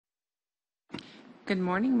Good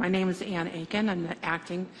morning. My name is Ann Aiken. I'm the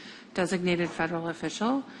acting designated federal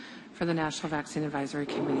official for the National Vaccine Advisory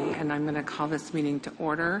Committee, and I'm going to call this meeting to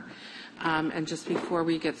order. And just before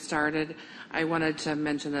we get started, I wanted to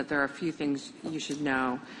mention that there are a few things you should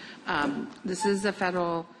know. This is the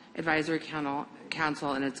Federal Advisory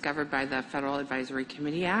Council, and it's governed by the Federal Advisory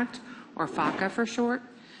Committee Act, or FACA for short.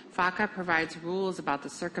 FACA provides rules about the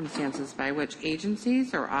circumstances by which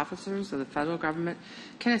agencies or officers of the federal government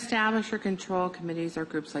can establish or control committees or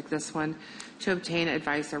groups like this one to obtain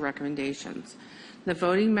advice or recommendations. The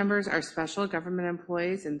voting members are special government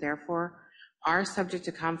employees and therefore are subject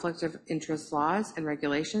to conflict of interest laws and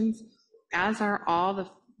regulations, as are all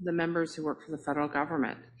the members who work for the federal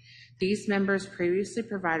government. These members previously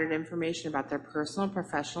provided information about their personal,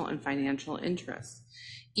 professional, and financial interests.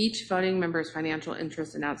 Each voting member's financial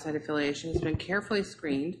interest and outside affiliation has been carefully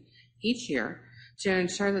screened each year to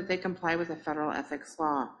ensure that they comply with the federal ethics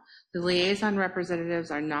law. The liaison representatives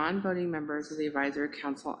are non-voting members of the Advisory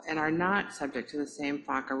Council and are not subject to the same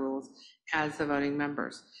FACA rules as the voting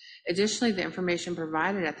members. Additionally, the information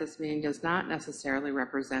provided at this meeting does not necessarily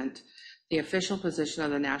represent the official position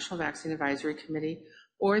of the National Vaccine Advisory Committee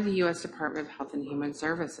or the U.S. Department of Health and Human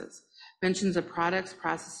Services. Mentions of products,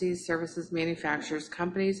 processes, services, manufacturers,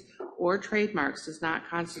 companies, or trademarks does not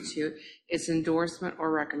constitute its endorsement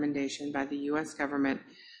or recommendation by the U.S. government,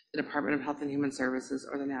 the Department of Health and Human Services,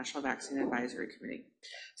 or the National Vaccine Advisory Committee.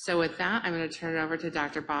 So with that, I'm going to turn it over to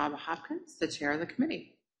Dr. Bob Hopkins, the chair of the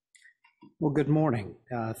committee. Well, good morning.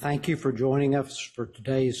 Thank you for joining us for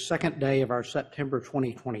today's second day of our September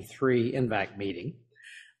 2023 NVAC meeting.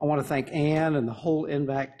 I want to thank Ann and the whole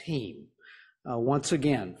NVAC team once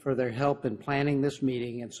again for their help in planning this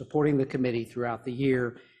meeting and supporting the committee throughout the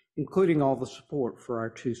year, including all the support for our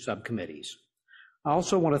two subcommittees. I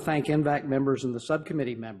also want to thank NVAC members and the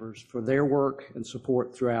subcommittee members for their work and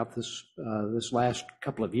support throughout this last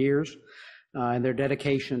couple of years and their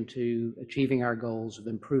dedication to achieving our goals of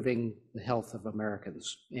improving the health of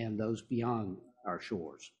Americans and those beyond our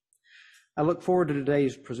shores. I look forward to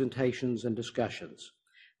today's presentations and discussions.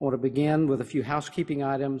 I want to begin with a few housekeeping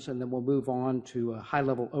items, and then we'll move on to a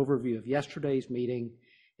high-level overview of yesterday's meeting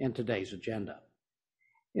and today's agenda.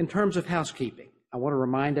 In terms of housekeeping, I want to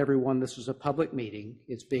remind everyone this is a public meeting.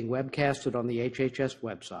 It's being webcasted on the HHS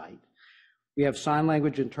website. We have sign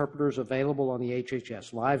language interpreters available on the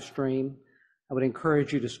HHS live stream. I would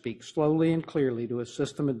encourage you to speak slowly and clearly to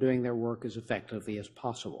assist them in doing their work as effectively as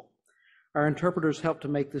possible. Our interpreters help to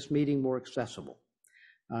make this meeting more accessible.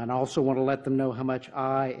 And I also want to let them know how much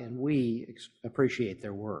I and we appreciate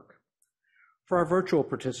their work. For our virtual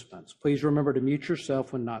participants, please remember to mute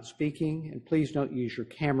yourself when not speaking, and please don't use your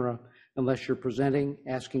camera unless you're presenting,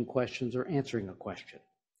 asking questions, or answering a question.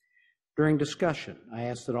 During discussion, I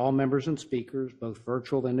ask that all members and speakers, both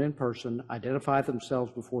virtual and in person, identify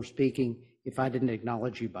themselves before speaking if I didn't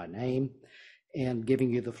acknowledge you by name and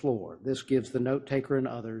giving you the floor. This gives the note taker and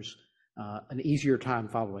others an easier time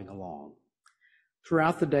following along.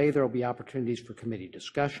 Throughout the day, there will be opportunities for committee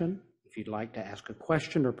discussion. If you'd like to ask a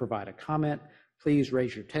question or provide a comment, please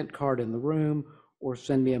raise your tent card in the room or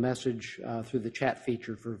send me a message through the chat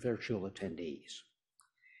feature for virtual attendees.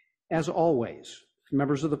 As always,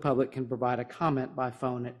 members of the public can provide a comment by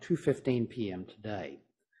phone at 2:15 p.m. today.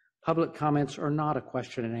 Public comments are not a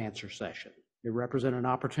question and answer session. They represent an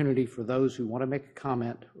opportunity for those who want to make a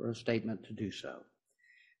comment or a statement to do so.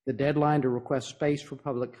 The deadline to request space for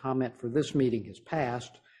public comment for this meeting has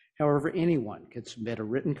passed. However, anyone can submit a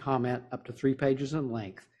written comment up to 3 pages in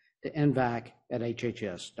length to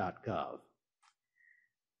NVAC@HHS.gov.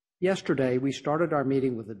 Yesterday, we started our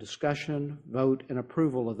meeting with a discussion, vote, and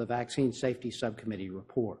approval of the Vaccine Safety Subcommittee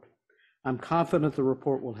report. I'm confident the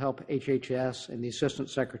report will help HHS and the Assistant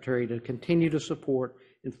Secretary to continue to support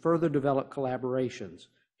and further develop collaborations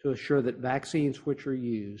to assure that vaccines which are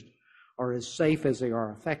used are as safe as they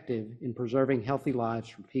are effective in preserving healthy lives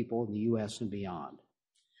for people in the U.S. and beyond.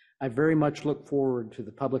 I very much look forward to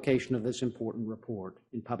the publication of this important report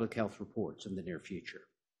in Public Health Reports in the near future.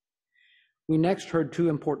 We next heard 2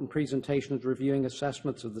 important presentations reviewing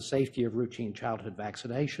assessments of the safety of routine childhood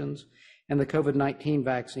vaccinations and the COVID-19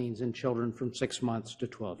 vaccines in children from 6 months to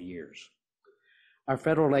 12 years. Our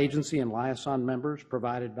federal agency and liaison members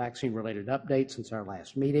provided vaccine-related updates since our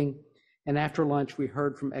last meeting, and after lunch, we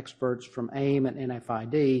heard from experts from AIM and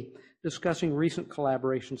NFID discussing recent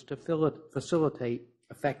collaborations to facilitate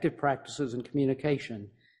effective practices and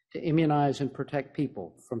communication to immunize and protect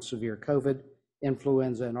people from severe COVID,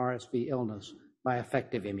 influenza, and RSV illness by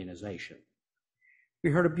effective immunization.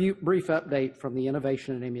 We heard a brief update from the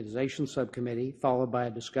Innovation and Immunization Subcommittee, followed by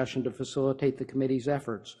a discussion to facilitate the committee's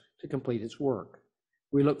efforts to complete its work.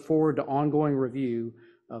 We look forward to ongoing review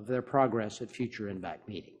of their progress at future NVAC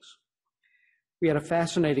meetings. We had a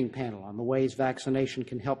fascinating panel on the ways vaccination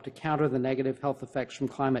can help to counter the negative health effects from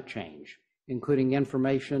climate change, including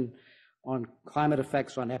information on climate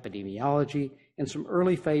effects on epidemiology and some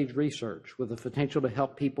early phase research with the potential to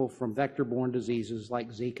help people from vector-borne diseases like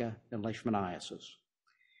Zika and leishmaniasis.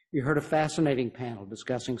 We heard a fascinating panel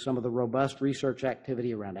discussing some of the robust research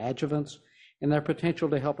activity around adjuvants and their potential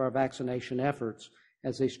to help our vaccination efforts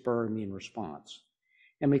as they spur immune response.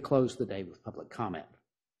 And we closed the day with public comment.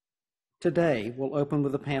 Today, we'll open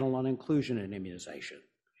with a panel on inclusion in immunization.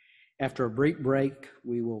 After a brief break,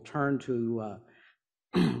 we will turn to,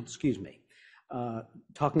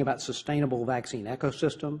 talking about sustainable vaccine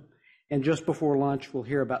ecosystem. And just before lunch, we'll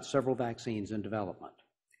hear about several vaccines in development.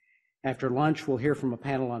 After lunch, we'll hear from a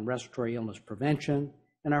panel on respiratory illness prevention.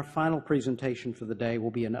 And our final presentation for the day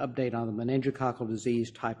will be an update on the meningococcal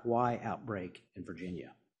disease type Y outbreak in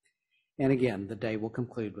Virginia. And again, the day will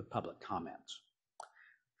conclude with public comments.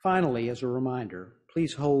 Finally, as a reminder,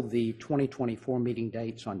 please hold the 2024 meeting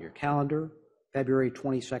dates on your calendar. February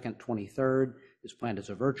 22nd, 23rd is planned as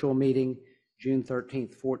a virtual meeting. June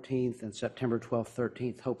 13th, 14th, and September 12th,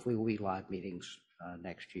 13th, hopefully will be live meetings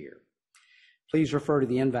next year. Please refer to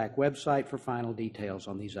the NVAC website for final details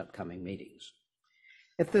on these upcoming meetings.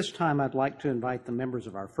 At this time, I'd like to invite the members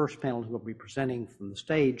of our first panel who will be presenting from the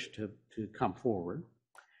stage to come forward.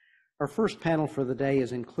 Our first panel for the day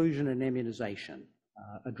is Inclusion in Immunization,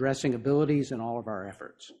 addressing abilities in all of our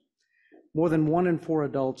efforts. More than 1 in 4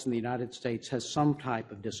 adults in the United States has some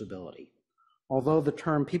type of disability. Although the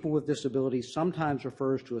term people with disabilities sometimes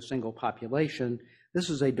refers to a single population, this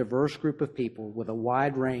is a diverse group of people with a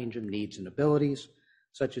wide range of needs and abilities,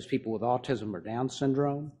 such as people with autism or Down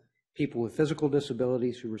syndrome, people with physical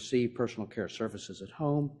disabilities who receive personal care services at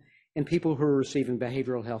home, and people who are receiving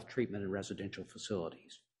behavioral health treatment in residential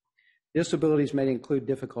facilities. Disabilities may include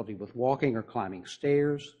difficulty with walking or climbing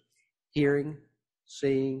stairs, hearing,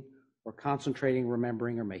 seeing, or concentrating,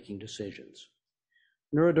 remembering, or making decisions.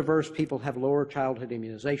 Neurodiverse people have lower childhood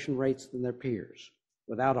immunization rates than their peers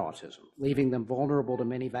without autism, leaving them vulnerable to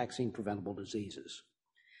many vaccine-preventable diseases.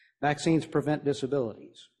 Vaccines prevent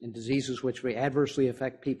disabilities and diseases which may adversely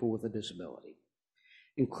affect people with a disability.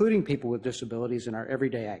 Including people with disabilities in our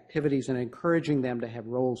everyday activities and encouraging them to have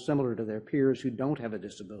roles similar to their peers who don't have a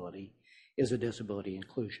disability is a disability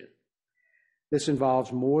inclusion. This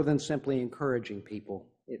involves more than simply encouraging people.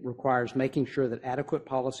 It requires making sure that adequate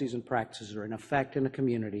policies and practices are in effect in a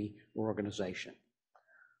community or organization.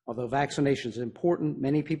 Although vaccination is important,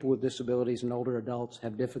 many people with disabilities and older adults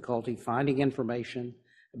have difficulty finding information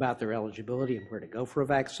about their eligibility and where to go for a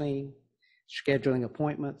vaccine, scheduling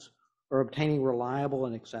appointments, or obtaining reliable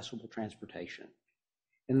and accessible transportation.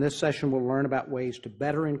 In this session, we'll learn about ways to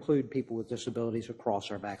better include people with disabilities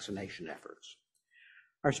across our vaccination efforts.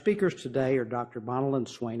 Our speakers today are Dr. Bonalyn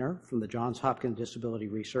Swainer from the Johns Hopkins Disability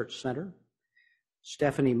Research Center,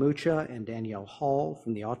 Stephanie Mucha and Danielle Hall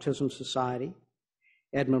from the Autism Society,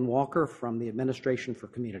 Edmund Walker from the Administration for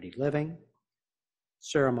Community Living,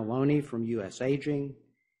 Sarah Maloney from US Aging,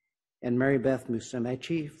 and Mary Beth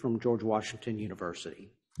Musumeci from George Washington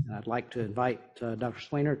University. And I'd like to invite Dr.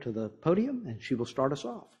 Swainer to the podium, and she will start us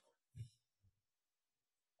off.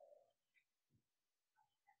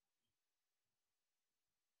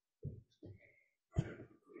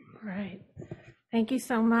 All right. Thank you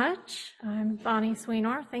so much. I'm Bonnie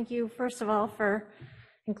Swainer. Thank you, first of all, for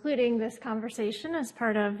including this conversation as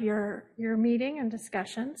part of your meeting and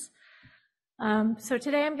discussions. So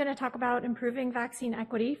today I'm going to talk about improving vaccine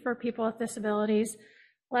equity for people with disabilities,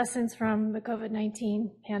 lessons from the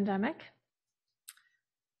COVID-19 pandemic.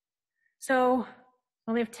 So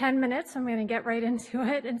I only have 10 minutes. I'm going to get right into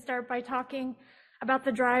it and start by talking about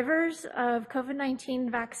the drivers of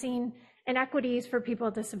COVID-19 vaccine inequities for people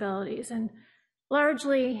with disabilities. And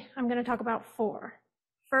largely, I'm going to talk about 4.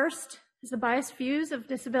 First is the biased views of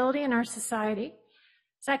disability in our society.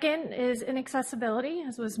 Second is inaccessibility,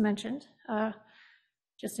 as was mentioned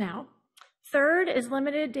just now. Third is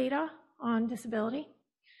limited data on disability.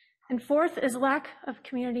 And fourth is lack of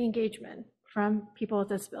community engagement from people with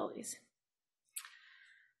disabilities.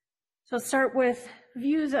 So let's start with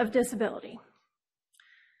views of disability.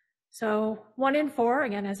 So 1 in 4,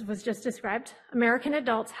 again, as was just described, American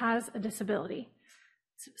adults has a disability.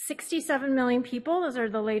 67 million people, those are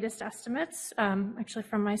the latest estimates, actually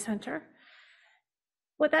from my center.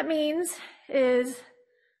 What that means is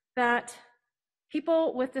that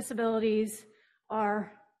people with disabilities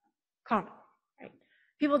are common, right?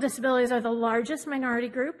 People with disabilities are the largest minority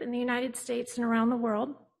group in the United States and around the world,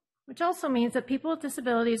 which also means that people with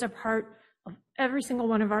disabilities are part of every single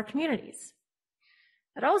one of our communities.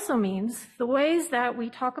 That also means the ways that we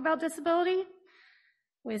talk about disability,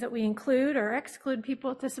 ways that we include or exclude people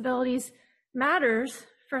with disabilities, matters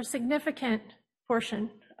for a significant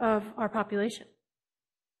portion of our population.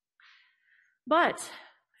 But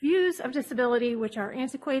views of disability which are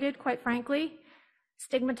antiquated, quite frankly,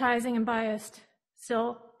 stigmatizing and biased,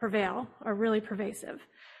 still prevail, are really pervasive.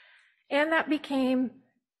 And that became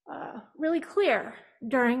really clear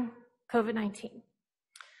during COVID-19.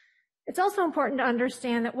 It's also important to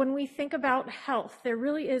understand that when we think about health, there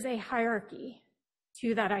really is a hierarchy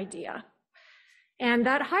to that idea. And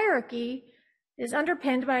that hierarchy is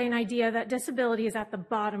underpinned by an idea that disability is at the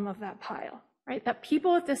bottom of that pile, right? That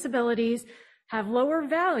people with disabilities have lower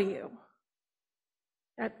value,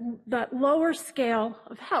 that lower scale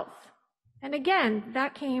of health. And again,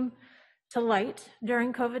 that came to light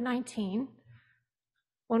during COVID-19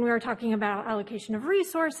 when we were talking about allocation of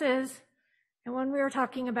resources and when we were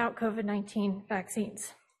talking about COVID-19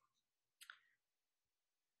 vaccines.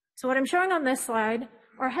 So what I'm showing on this slide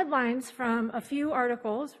are headlines from a few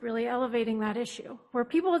articles really elevating that issue, where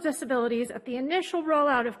people with disabilities at the initial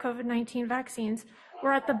rollout of COVID-19 vaccines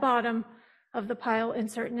were at the bottom of the pile in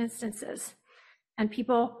certain instances. And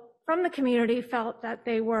people from the community felt that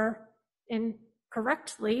they were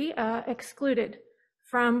incorrectly excluded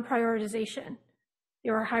from prioritization.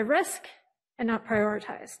 They were high risk and not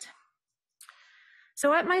prioritized.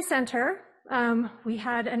 So at my center, we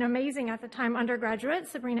had an amazing, at the time, undergraduate,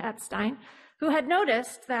 Sabrina Epstein, who had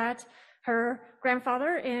noticed that her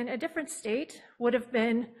grandfather in a different state would have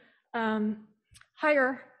been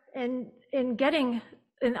higher in getting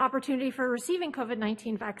an opportunity for receiving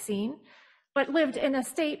COVID-19 vaccine, but lived in a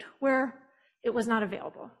state where it was not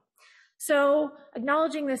available. So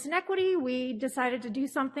acknowledging this inequity, we decided to do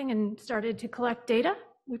something and started to collect data.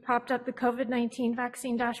 We propped up the COVID-19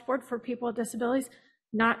 vaccine dashboard for people with disabilities,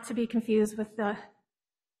 not to be confused with the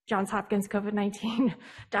Johns Hopkins COVID-19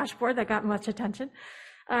 dashboard that got much attention.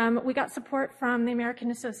 We got support from the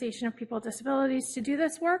American Association of People with Disabilities to do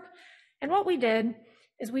this work. And what we did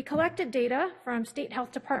is we collected data from state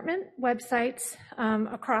health department websites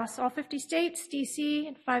across all 50 states, DC,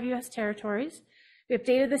 and 5 US territories. We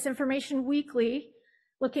updated this information weekly,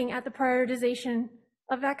 looking at the prioritization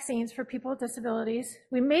of vaccines for people with disabilities.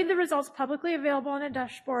 We made the results publicly available on a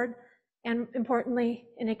dashboard and, importantly,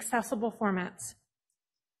 in accessible formats.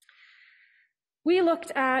 We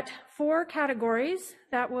looked at 4 categories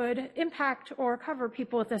that would impact or cover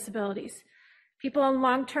people with disabilities. People in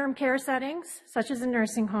long-term care settings, such as in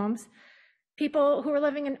nursing homes, people who are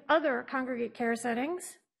living in other congregate care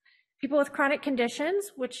settings, people with chronic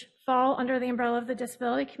conditions, which fall under the umbrella of the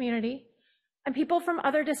disability community, and people from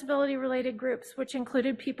other disability-related groups, which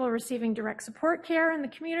included people receiving direct support care in the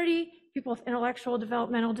community, people with intellectual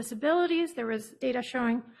developmental disabilities. There was data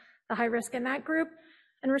showing the high risk in that group,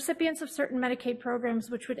 and recipients of certain Medicaid programs,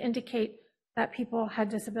 which would indicate that people had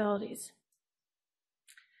disabilities.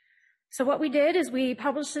 So what we did is we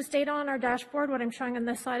published this data on our dashboard. What I'm showing on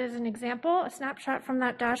this slide is an example, a snapshot from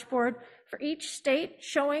that dashboard for each state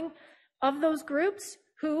showing of those groups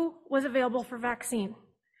who was available for vaccine.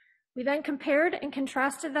 We then compared and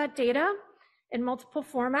contrasted that data in multiple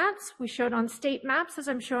formats. We showed on state maps, as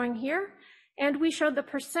I'm showing here, and we showed the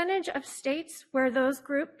percentage of states where those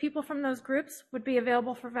people from those groups would be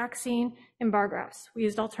available for vaccine in bar graphs. We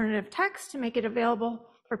used alternative text to make it available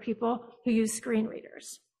for people who use screen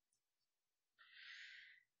readers.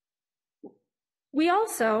 We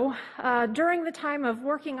also, during the time of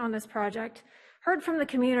working on this project, heard from the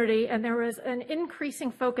community, and there was an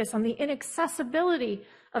increasing focus on the inaccessibility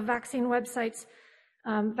of vaccine websites,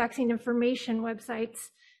 vaccine information websites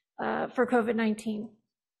for COVID-19.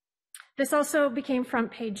 This also became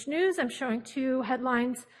front page news. I'm showing 2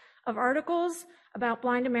 headlines of articles about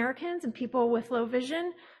blind Americans and people with low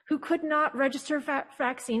vision who could not register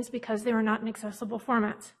vaccines because they were not in accessible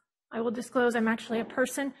formats. I will disclose I'm actually a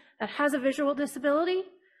person that has a visual disability.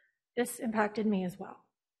 This impacted me as well,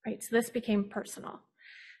 right? So this became personal,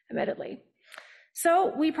 admittedly.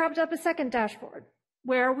 So we propped up a second dashboard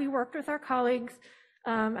where we worked with our colleagues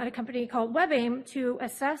at a company called WebAIM to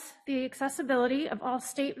assess the accessibility of all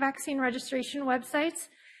state vaccine registration websites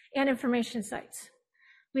and information sites.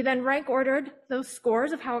 We then rank ordered those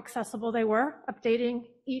scores of how accessible they were, updating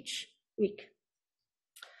each week.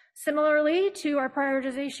 Similarly to our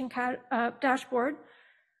prioritization dashboard,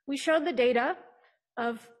 we showed the data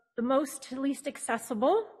of the most to least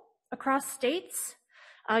accessible across states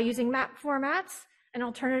using map formats and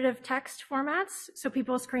alternative text formats so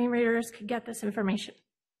people's screen readers could get this information.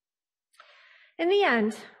 In the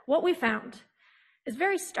end, what we found is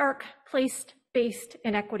very stark place-based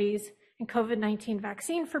inequities and COVID-19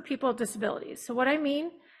 vaccine for people with disabilities. So what I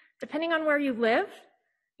mean, depending on where you live,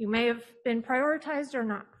 you may have been prioritized or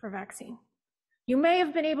not for vaccine. You may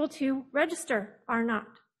have been able to register or not,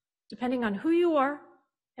 depending on who you are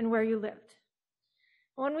and where you lived.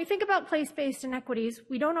 When we think about place-based inequities,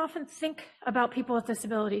 we don't often think about people with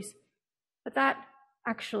disabilities, but that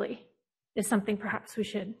actually is something perhaps we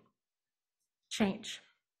should change.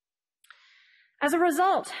 As a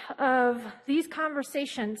result of these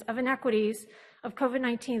conversations of inequities of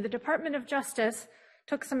COVID-19, the Department of Justice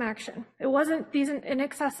took some action. These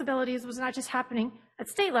inaccessibilities was not just happening at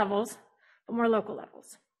state levels, but more local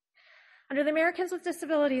levels. Under the Americans with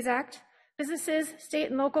Disabilities Act, businesses, state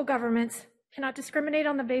and local governments cannot discriminate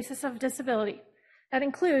on the basis of disability. That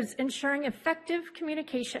includes ensuring effective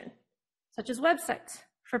communication, such as websites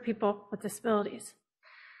for people with disabilities.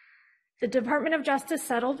 The Department of Justice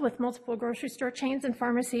settled with multiple grocery store chains and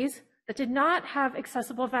pharmacies that did not have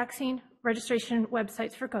accessible vaccine registration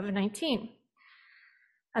websites for COVID-19.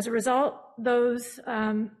 As a result, those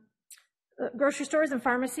grocery stores and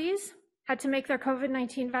pharmacies had to make their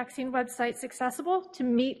COVID-19 vaccine websites accessible to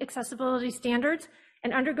meet accessibility standards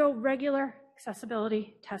and undergo regular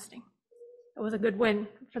accessibility testing. It was a good win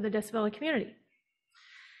for the disability community.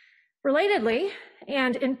 Relatedly,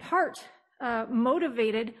 and in part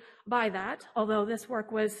motivated by that, although this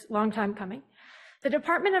work was a long time coming, the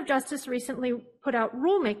Department of Justice recently put out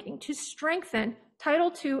rulemaking to strengthen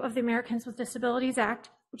Title II of the Americans with Disabilities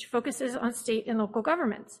Act, which focuses on state and local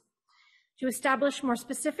governments, to establish more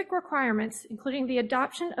specific requirements, including the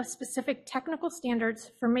adoption of specific technical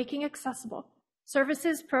standards for making accessible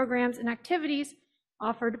services, programs, and activities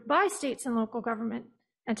offered by states and local government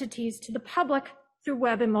entities to the public through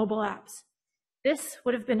web and mobile apps. This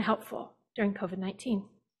would have been helpful during COVID-19.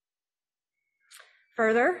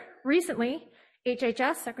 Further, recently,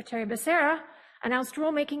 HHS Secretary Becerra announced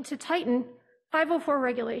rulemaking to tighten 504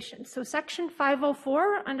 regulations. So Section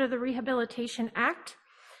 504 under the Rehabilitation Act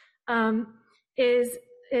is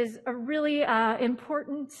a really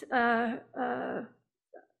important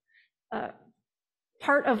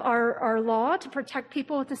part of our law to protect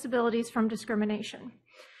people with disabilities from discrimination.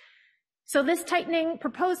 So this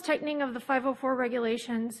proposed tightening of the 504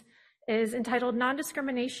 regulations is entitled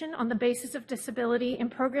Non-Discrimination on the Basis of Disability in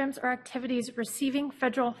Programs or Activities Receiving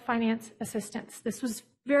Federal Finance Assistance. This was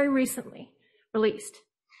very recently released.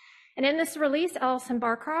 And in this release, Allison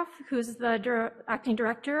Barcroft, who's the acting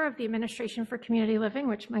director of the Administration for Community Living,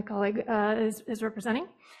 which my colleague is representing,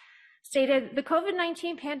 stated, the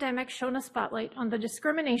COVID-19 pandemic shone a spotlight on the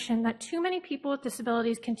discrimination that too many people with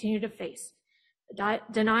disabilities continue to face. The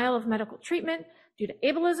denial of medical treatment due to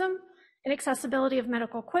ableism, inaccessibility of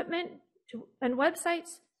medical equipment and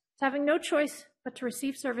websites, to having no choice but to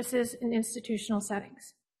receive services in institutional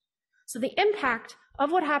settings. So the impact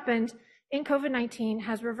of what happened in COVID-19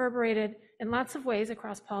 has reverberated in lots of ways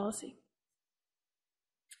across policy.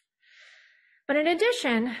 But in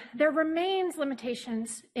addition, there remains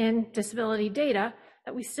limitations in disability data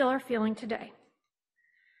that we still are feeling today.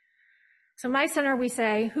 So my center, we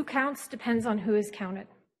say, who counts depends on who is counted.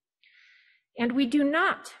 And we do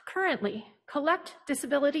not currently collect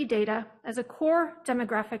disability data as a core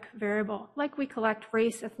demographic variable, like we collect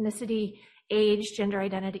race, ethnicity, age, gender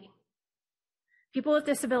identity. People with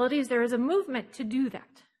disabilities, there is a movement to do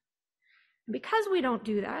that. And because we don't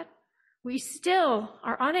do that, we still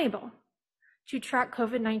are unable to track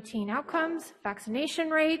COVID-19 outcomes, vaccination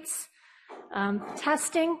rates,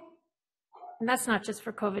 testing. And that's not just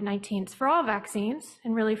for COVID-19, it's for all vaccines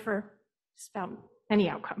and really for just about any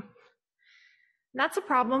outcome. And that's a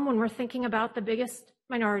problem when we're thinking about the biggest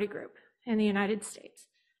minority group in the United States,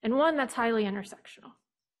 and one that's highly intersectional.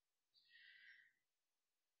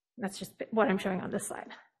 That's just what I'm showing on this slide.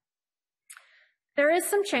 There is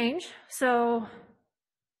some change. So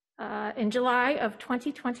in July of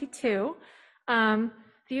 2022, the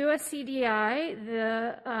USCDI,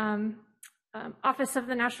 the Office of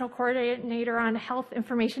the National Coordinator on Health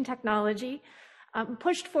Information Technology,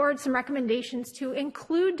 pushed forward some recommendations to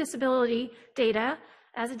include disability data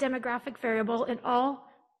as a demographic variable in all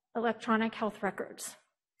electronic health records.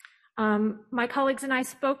 My colleagues and I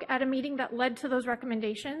spoke at a meeting that led to those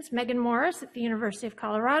recommendations. Megan Morris at the University of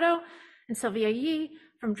Colorado and Sylvia Yee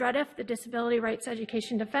from DREDF, the Disability Rights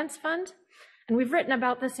Education Defense Fund. And we've written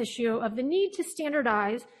about this issue of the need to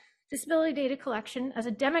standardize disability data collection as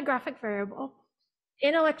a demographic variable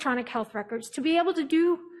in electronic health records to be able to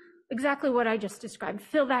do exactly what I just described,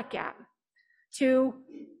 fill that gap, to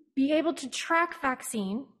be able to track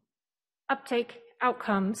vaccine uptake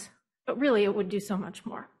outcomes, but really it would do so much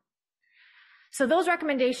more. So those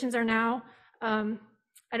recommendations are now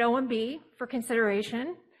at OMB for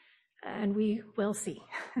consideration. and we will see,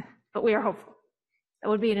 but we are hopeful. That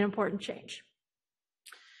would be an important change.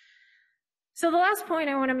 So the last point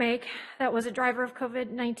I want to make that was a driver of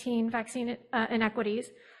COVID-19 vaccine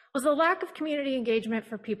inequities was the lack of community engagement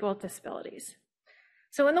for people with disabilities.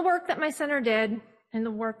 So in the work that my center did, and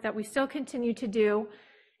the work that we still continue to do,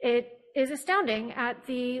 it is astounding at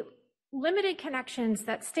the limited connections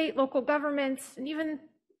that state, local governments, and even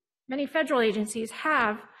many federal agencies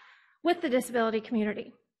have with the disability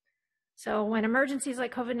community. So when emergencies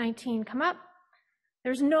like COVID-19 come up,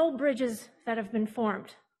 there's no bridges that have been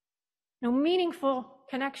formed, no meaningful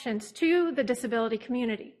connections to the disability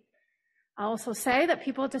community. I'll also say that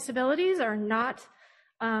people with disabilities are not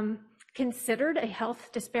considered a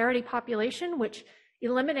health disparity population, which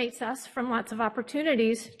eliminates us from lots of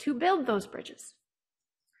opportunities to build those bridges.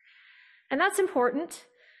 And that's important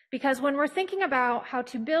because when we're thinking about how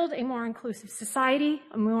to build a more inclusive society,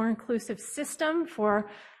 a more inclusive system for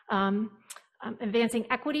advancing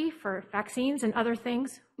equity for vaccines and other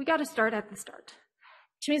things, we got to start at the start,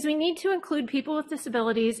 which means we need to include people with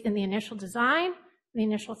disabilities in the initial design, the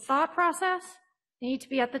initial thought process. They need to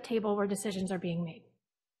be at the table where decisions are being made.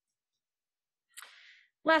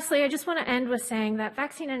 Lastly, I just want to end with saying that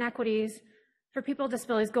vaccine inequities for people with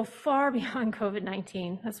disabilities go far beyond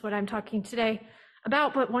COVID-19. That's what I'm talking today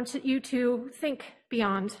about, but want you to think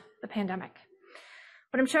beyond the pandemic.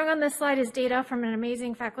 What I'm showing on this slide is data from an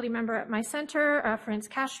amazing faculty member at my center, Franz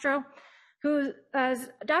Castro, who has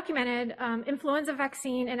documented influenza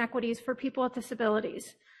vaccine inequities for people with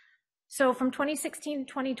disabilities. So from 2016 to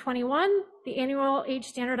 2021, the annual age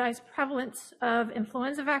standardized prevalence of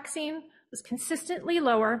influenza vaccine was consistently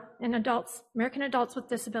lower in adults, American adults with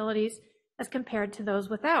disabilities, as compared to those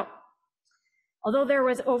without. Although there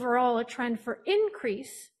was overall a trend for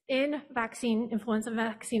increase in influenza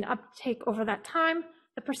vaccine uptake over that time,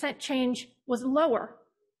 the percent change was lower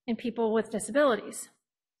in people with disabilities,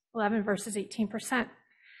 11 versus 18%.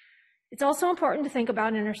 It's also important to think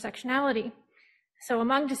about intersectionality. So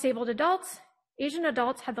among disabled adults, Asian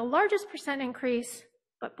adults had the largest percent increase,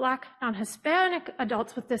 but Black non-Hispanic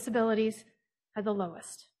adults with disabilities had the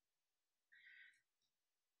lowest.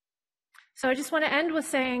 So I just want to end with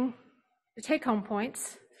saying the take-home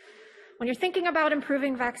points. When you're thinking about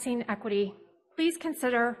improving vaccine equity, please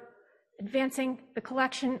consider advancing the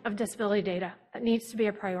collection of disability data. That needs to be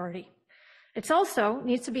a priority. It also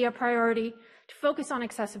needs to be a priority to focus on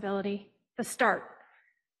accessibility, the start.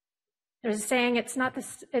 There's a saying, it's not a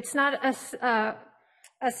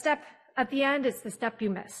step at the end, it's the step you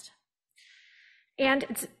missed. And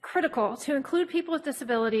it's critical to include people with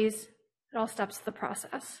disabilities at all steps of the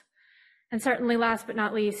process. And certainly last but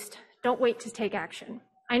not least, don't wait to take action.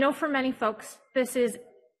 I know for many folks, this is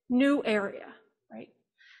new area, right?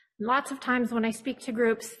 Lots of times when I speak to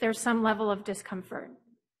groups, there's some level of discomfort.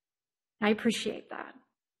 I appreciate that.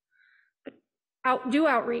 But do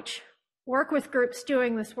outreach, work with groups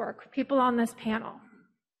doing this work, people on this panel,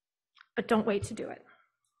 but don't wait to do it.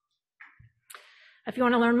 If you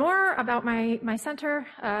want to learn more about my center,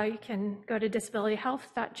 you can go to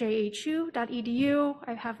disabilityhealth.jhu.edu.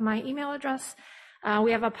 I have my email address.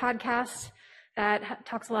 We have a podcast that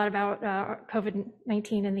talks a lot about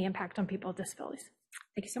COVID-19 and the impact on people with disabilities.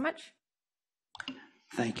 Thank you so much.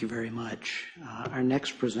 Thank you very much. Our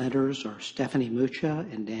next presenters are Stephanie Mucha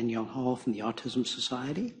and Danielle Hall from the Autism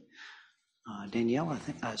Society. Danielle, I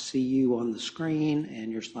think I see you on the screen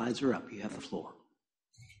and your slides are up. You have the floor.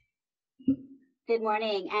 Good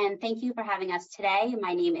morning, and thank you for having us today.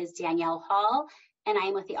 My name is Danielle Hall, and I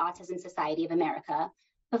am with the Autism Society of America.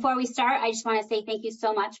 Before we start, I just want to say thank you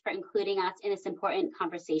so much for including us in this important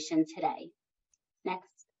conversation today. Next.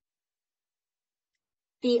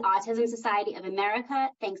 The Autism Society of America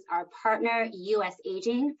thanks our partner, US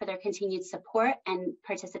Aging, for their continued support and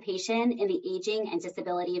participation in the Aging and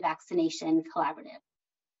Disability Vaccination Collaborative.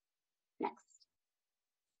 Next.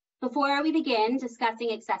 Before we begin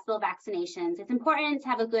discussing accessible vaccinations, it's important to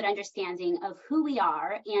have a good understanding of who we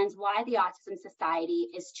are and why the Autism Society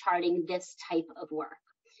is charting this type of work.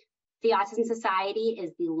 The Autism Society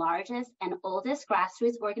is the largest and oldest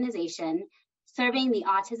grassroots organization serving the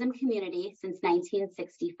autism community since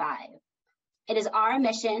 1965. It is our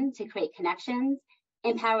mission to create connections,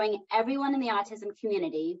 empowering everyone in the autism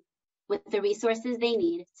community with the resources they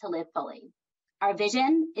need to live fully. Our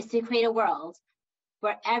vision is to create a world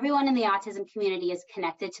where everyone in the autism community is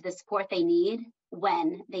connected to the support they need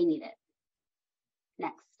when they need it.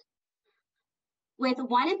 Next. With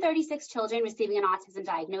 1 in 36 children receiving an autism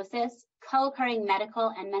diagnosis, co-occurring medical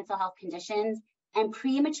and mental health conditions, and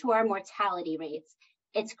premature mortality rates,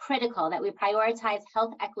 it's critical that we prioritize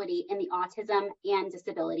health equity in the autism and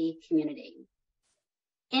disability community.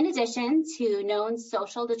 In addition to known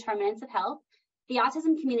social determinants of health, the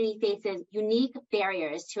autism community faces unique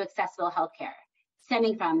barriers to accessible healthcare,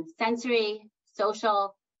 stemming from sensory,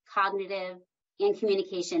 social, cognitive, and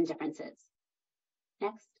communication differences.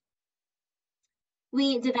 Next.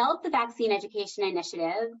 We developed the Vaccine Education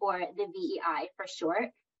Initiative, or the VEI for short,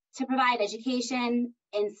 to provide education,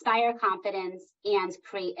 inspire confidence, and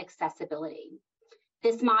create accessibility.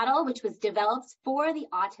 This model, which was developed for the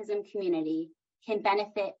autism community, can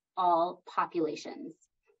benefit all populations.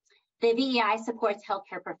 The VEI supports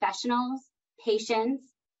healthcare professionals, patients,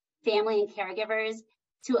 family and caregivers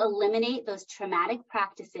to eliminate those traumatic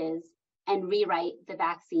practices and rewrite the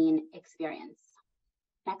vaccine experience.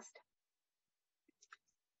 Next.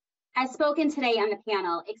 As spoken today on the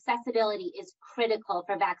panel, accessibility is critical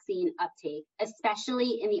for vaccine uptake,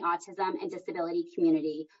 especially in the autism and disability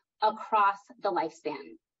community across the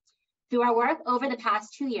lifespan. Through our work over the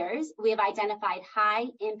past 2 years, we have identified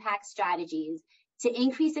high-impact strategies to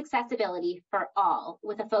increase accessibility for all,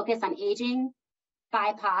 with a focus on aging,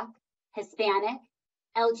 BIPOC, Hispanic,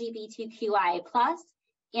 LGBTQIA+,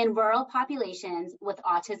 and rural populations with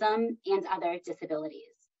autism and other disabilities.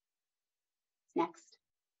 Next.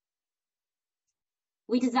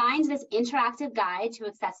 We designed this interactive guide to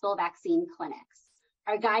accessible vaccine clinics.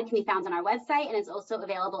 Our guide can be found on our website and is also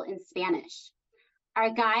available in Spanish. Our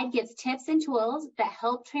guide gives tips and tools that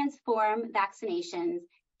help transform vaccinations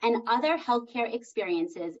and other healthcare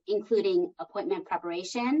experiences, including appointment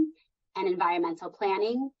preparation and environmental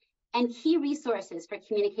planning, and key resources for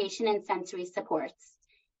communication and sensory supports,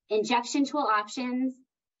 injection tool options,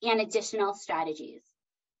 and additional strategies.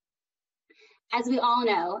 As we all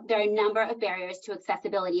know, there are a number of barriers to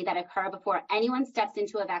accessibility that occur before anyone steps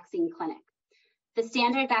into a vaccine clinic. The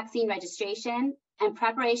standard vaccine registration and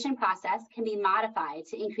preparation process can be modified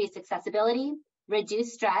to increase accessibility,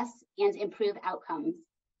 reduce stress, and improve outcomes.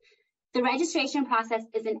 The registration process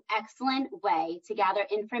is an excellent way to gather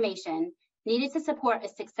information needed to support a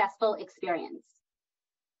successful experience.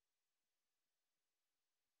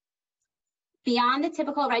 Beyond the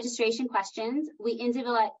typical registration questions, we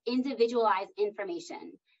individualize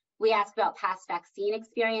information. We ask about past vaccine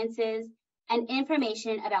experiences and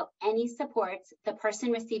information about any supports the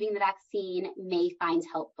person receiving the vaccine may find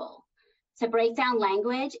helpful. To break down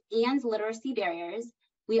language and literacy barriers,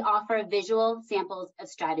 we offer visual samples of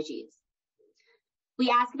strategies.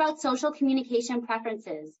 We ask about social communication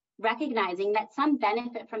preferences, recognizing that some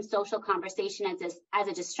benefit from social conversation as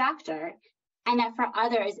a distractor, and that for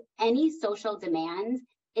others, any social demand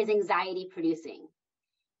is anxiety producing.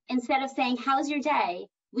 Instead of saying, "How's your day?"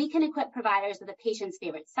 we can equip providers with a patient's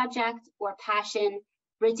favorite subject or passion,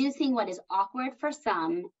 reducing what is awkward for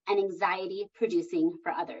some and anxiety producing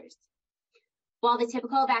for others. While the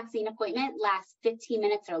typical vaccine appointment lasts 15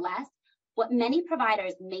 minutes or less, what many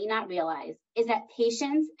providers may not realize is that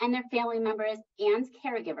patients and their family members and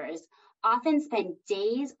caregivers often spend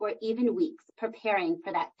days or even weeks preparing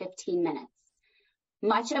for that 15 minutes.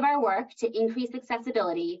 Much of our work to increase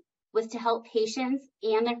accessibility was to help patients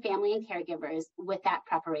and their family and caregivers with that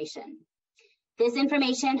preparation. This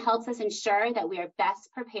information helps us ensure that we are best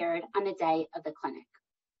prepared on the day of the clinic.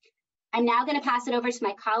 I'm now going to pass it over to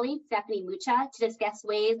my colleague, Stephanie Mucha, to discuss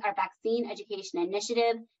ways our Vaccine Education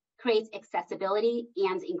Initiative creates accessibility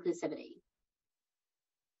and inclusivity.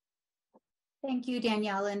 Thank you,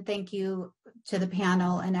 Danielle, and thank you to the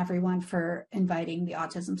panel and everyone for inviting the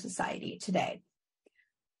Autism Society today.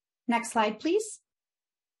 Next slide, please.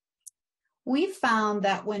 We've found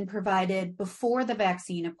that when provided before the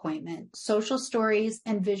vaccine appointment, social stories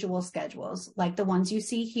and visual schedules, like the ones you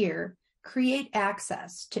see here, create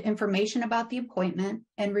access to information about the appointment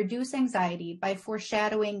and reduce anxiety by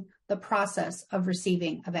foreshadowing the process of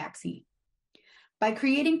receiving a vaccine. By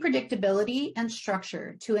creating predictability and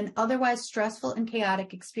structure to an otherwise stressful and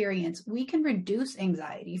chaotic experience, we can reduce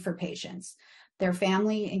anxiety for patients, their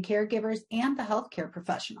family and caregivers, and the healthcare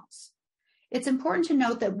professionals. It's important to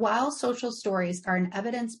note that while social stories are an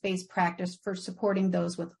evidence-based practice for supporting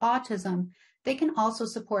those with autism, they can also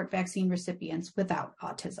support vaccine recipients without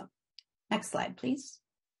autism. Next slide, please.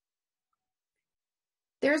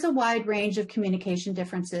 There's a wide range of communication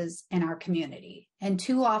differences in our community, and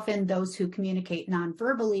too often those who communicate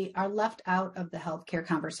non-verbally are left out of the healthcare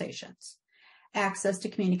conversations. Access to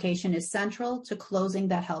communication is central to closing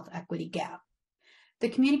that health equity gap. The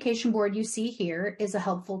communication board you see here is a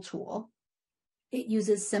helpful tool. It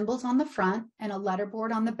uses symbols on the front and a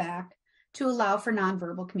letterboard on the back to allow for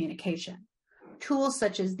nonverbal communication. Tools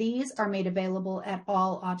such as these are made available at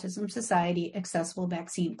all Autism Society accessible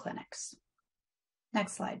vaccine clinics.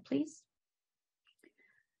 Next slide, please.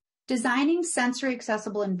 Designing sensory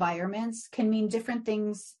accessible environments can mean different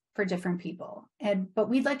things for different people. But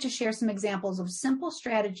we'd like to share some examples of simple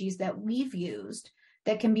strategies that we've used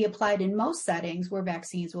that can be applied in most settings where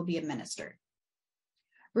vaccines will be administered.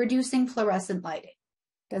 Reducing fluorescent lighting.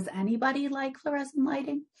 Does anybody like fluorescent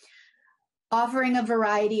lighting? Offering a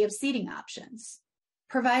variety of seating options.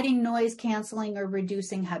 Providing noise canceling or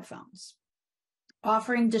reducing headphones.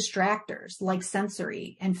 Offering distractors like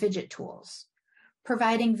sensory and fidget tools.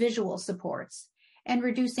 Providing visual supports, and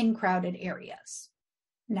reducing crowded areas.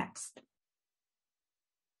 Next.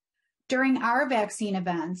 During our vaccine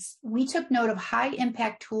events, we took note of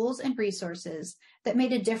high-impact tools and resources that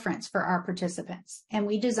made a difference for our participants, and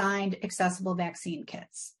we designed accessible vaccine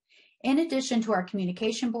kits. In addition to our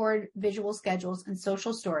communication board, visual schedules, and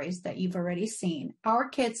social stories that you've already seen, our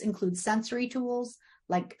kits include sensory tools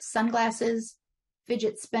like sunglasses,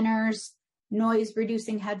 fidget spinners,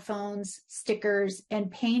 noise-reducing headphones, stickers,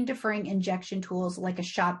 and pain-deferring injection tools like a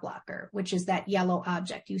shot blocker, which is that yellow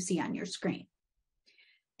object you see on your screen.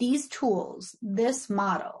 These tools, this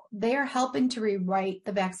model, they are helping to rewrite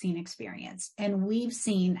the vaccine experience, and we've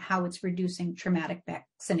seen how it's reducing traumatic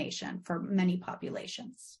vaccination for many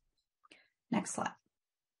populations. Next slide.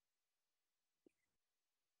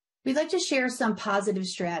 We'd like to share some positive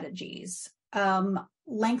strategies.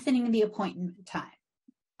 Lengthening the appointment time.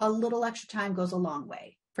 A little extra time goes a long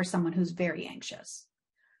way for someone who's very anxious.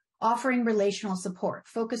 Offering relational support,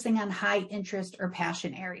 focusing on high interest or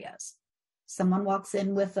passion areas. Someone walks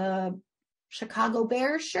in with a Chicago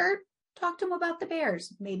Bears shirt, talk to them about the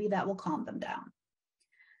Bears. Maybe that will calm them down.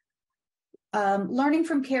 Learning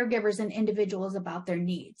from caregivers and individuals about their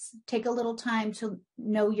needs. Take a little time to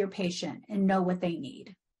know your patient and know what they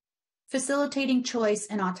need. Facilitating choice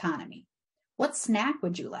and autonomy. What snack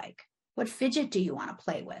would you like? What fidget do you want to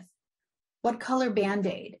play with? What color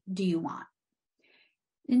Band-Aid do you want?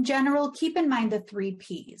 In general, keep in mind the 3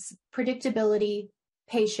 Ps: predictability,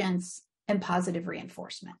 patience, and positive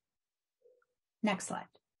reinforcement. Next slide.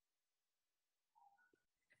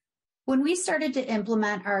 When we started to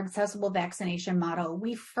implement our accessible vaccination model,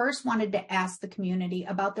 we first wanted to ask the community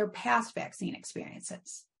about their past vaccine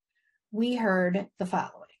experiences. We heard the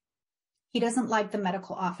following. He doesn't like the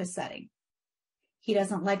medical office setting. He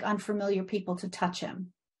doesn't like unfamiliar people to touch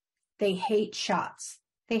him. They hate shots.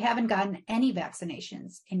 They haven't gotten any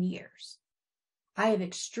vaccinations in years. I have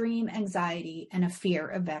extreme anxiety and a fear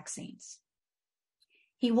of vaccines.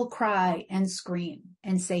 He will cry and scream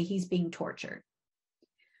and say he's being tortured.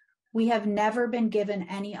 We have never been given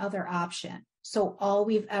any other option, so all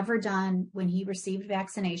we've ever done when he received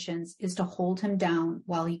vaccinations is to hold him down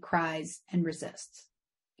while he cries and resists.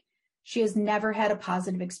 She has never had a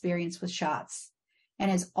positive experience with shots and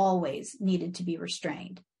has always needed to be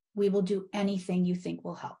restrained. We will do anything you think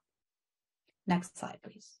will help. Next slide,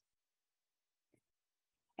 please.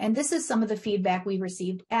 And this is some of the feedback we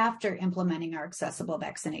received after implementing our accessible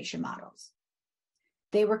vaccination models.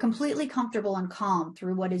 They were completely comfortable and calm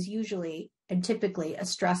through what is usually and typically a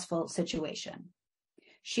stressful situation.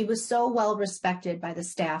 She was so well respected by the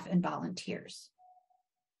staff and volunteers.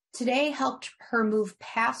 Today helped her move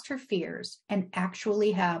past her fears and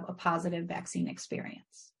actually have a positive vaccine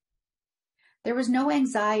experience. There was no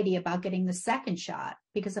anxiety about getting the second shot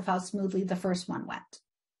because of how smoothly the first one went.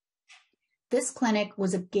 This clinic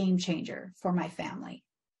was a game changer for my family.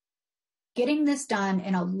 Getting this done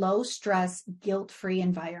in a low-stress, guilt-free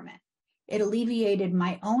environment, it alleviated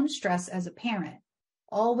my own stress as a parent,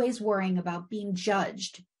 always worrying about being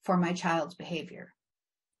judged for my child's behavior.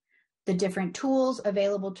 The different tools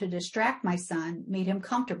available to distract my son made him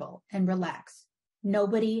comfortable and relaxed.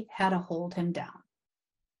 Nobody had to hold him down.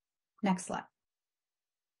 Next slide.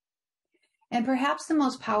 And perhaps the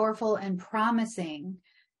most powerful and promising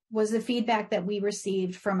was the feedback that we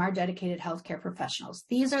received from our dedicated healthcare professionals.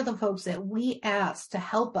 These are the folks that we asked to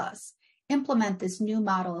help us implement this new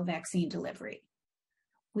model of vaccine delivery.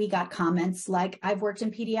 We got comments like, I've worked in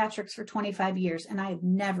pediatrics for 25 years and I have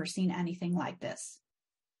never seen anything like this.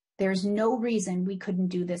 There's no reason we couldn't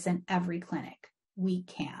do this in every clinic. We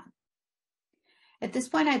can. At this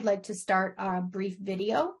point, I'd like to start a brief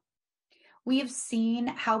video. We have seen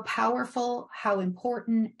how powerful, how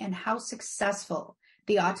important, and how successful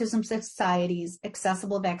the Autism Society's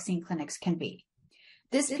accessible vaccine clinics can be.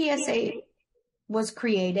 This PSA was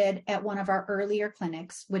created at one of our earlier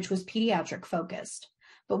clinics, which was pediatric focused,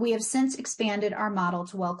 but we have since expanded our model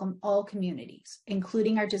to welcome all communities,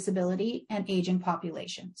 including our disability and aging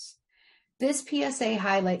populations. This PSA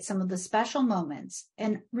highlights some of the special moments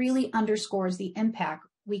and really underscores the impact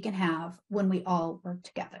we can have when we all work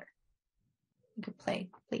together. You could play,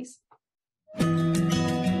 please.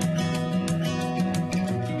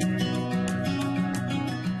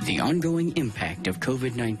 The ongoing impact of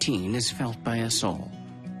COVID-19 is felt by us all.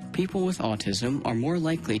 People with autism are more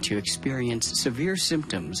likely to experience severe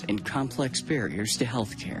symptoms and complex barriers to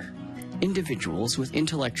health care. Individuals with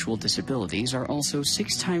intellectual disabilities are also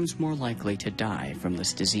 6 times more likely to die from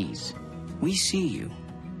this disease. We see you.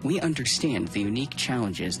 We understand the unique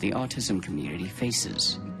challenges the autism community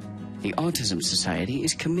faces. The Autism Society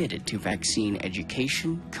is committed to vaccine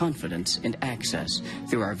education, confidence, and access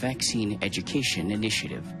through our Vaccine Education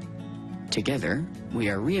Initiative. Together, we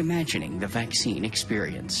are reimagining the vaccine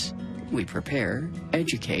experience. We prepare,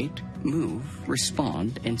 educate, move,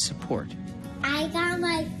 respond, and support. I got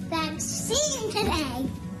my vaccine today, and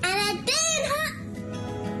I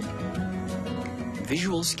didn't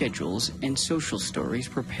Visual schedules and social stories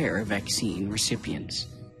prepare vaccine recipients.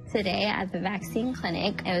 Today at the vaccine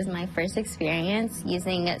clinic, it was my first experience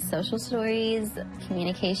using social stories,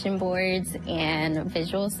 communication boards, and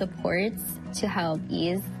visual supports to help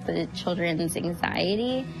ease the children's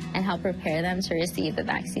anxiety and help prepare them to receive the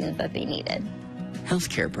vaccines that they needed.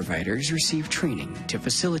 Healthcare providers receive training to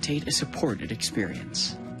facilitate a supported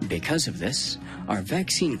experience. Because of this, our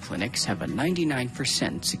vaccine clinics have a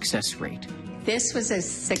 99% success rate. This was a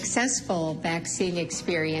successful vaccine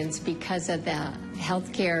experience because of the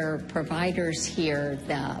healthcare providers here,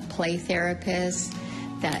 the play therapists,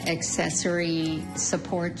 the accessory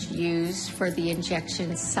support used for the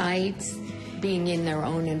injection sites, being in their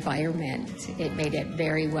own environment. It made it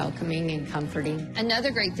very welcoming and comforting.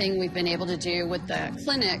 Another great thing we've been able to do with the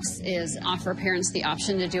clinics is offer parents the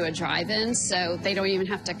option to do a drive-in, so they don't even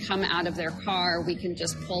have to come out of their car. We can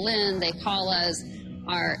just pull in, they call us.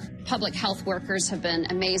 Our public health workers have been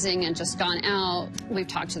amazing and just gone out. We've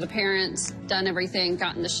talked to the parents, done everything,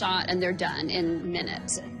 gotten the shot, and they're done in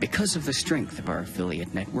minutes. Because of the strength of our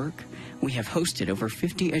affiliate network, we have hosted over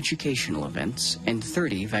 50 educational events and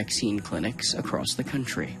 30 vaccine clinics across the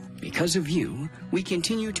country. Because of you, we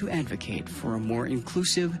continue to advocate for a more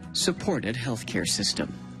inclusive, supported healthcare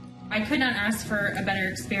system. I could not ask for a better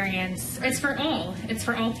experience. It's for all. It's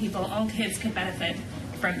for all people. All kids could benefit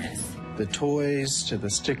from this. The toys, to the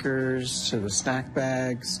stickers, to the snack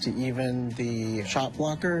bags, to even the shot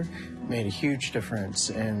blocker made a huge difference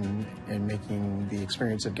in making the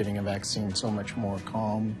experience of getting a vaccine so much more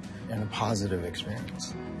calm and a positive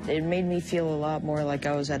experience. It made me feel a lot more like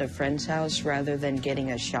I was at a friend's house rather than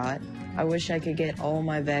getting a shot. I wish I could get all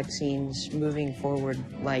my vaccines moving forward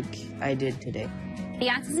like I did today. The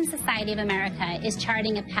Autism Society of America is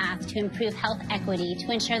charting a path to improve health equity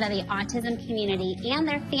to ensure that the autism community and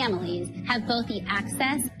their families have both the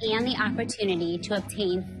access and the opportunity to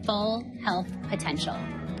obtain full health potential.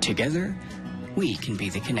 Together, we can be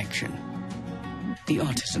the connection. The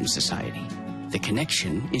Autism Society. The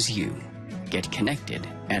connection is you. Get connected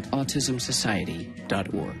at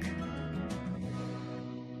autismsociety.org.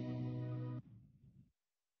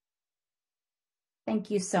 Thank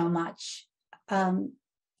you so much.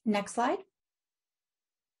 Next slide.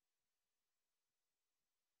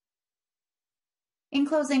 In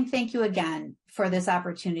closing, thank you again for this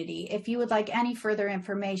opportunity. If you would like any further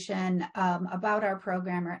information about our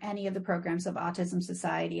program or any of the programs of Autism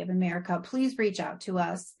Society of America, please reach out to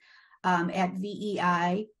us at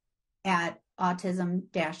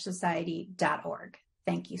vei@autism-society.org.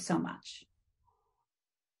 Thank you so much.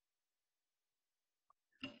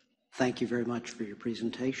 Thank you very much for your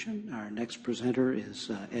presentation. Our next presenter is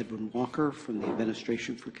Edwin Walker from the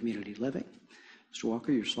Administration for Community Living. Mr.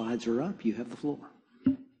 Walker, your slides are up. You have the floor.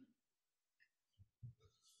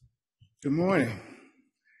 Good morning,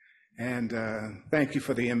 and thank you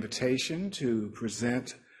for the invitation to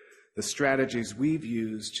present the strategies we've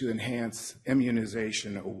used to enhance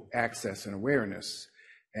immunization access and awareness.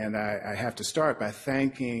 And I have to start by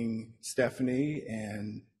thanking Stephanie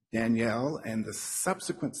and Danielle and the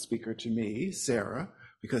subsequent speaker to me, Sarah,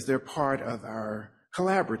 because they're part of our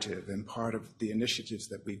collaborative and part of the initiatives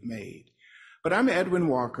that we've made. But I'm Edwin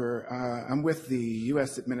Walker. I'm with the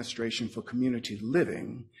U.S. Administration for Community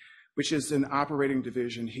Living, which is an operating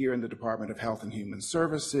division here in the Department of Health and Human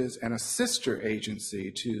Services and a sister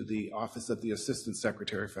agency to the Office of the Assistant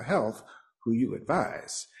Secretary for Health, who you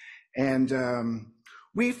advise. And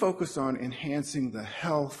we focus on enhancing the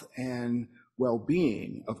health and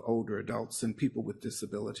well-being of older adults and people with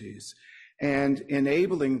disabilities, and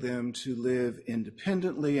enabling them to live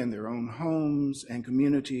independently in their own homes and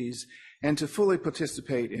communities, and to fully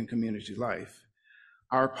participate in community life.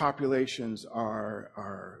 Our populations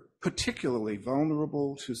are particularly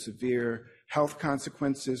vulnerable to severe health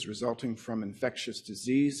consequences resulting from infectious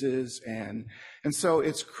diseases, and so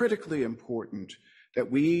it's critically important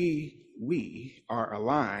that we are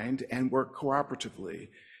aligned and work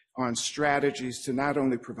cooperatively on strategies to not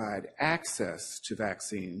only provide access to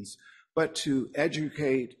vaccines, but to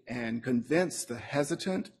educate and convince the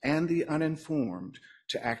hesitant and the uninformed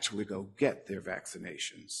to actually go get their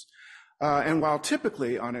vaccinations. And while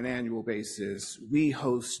typically on an annual basis, we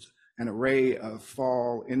host an array of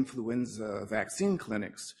fall influenza vaccine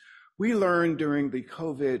clinics, we learned during the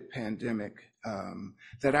COVID pandemic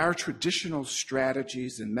that our traditional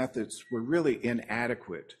strategies and methods were really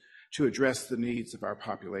inadequate to address the needs of our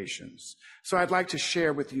populations. So I'd like to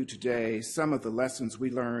share with you today some of the lessons we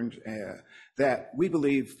learned that we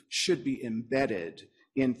believe should be embedded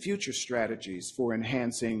in future strategies for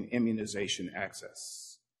enhancing immunization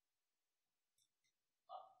access.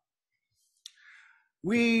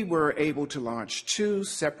 We were able to launch 2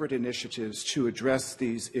 separate initiatives to address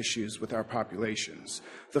these issues with our populations.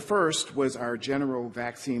 The first was our General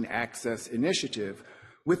Vaccine Access Initiative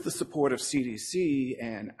with the support of CDC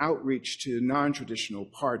and outreach to non-traditional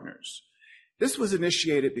partners. This was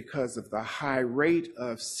initiated because of the high rate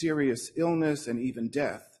of serious illness and even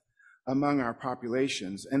death among our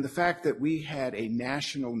populations, and the fact that we had a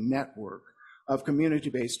national network of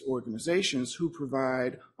community-based organizations who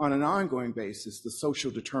provide on an ongoing basis the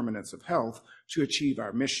social determinants of health to achieve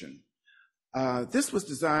our mission. This was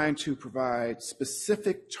designed to provide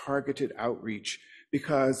specific targeted outreach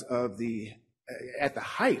because of at the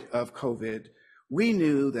height of COVID, we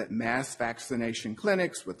knew that mass vaccination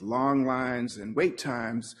clinics with long lines and wait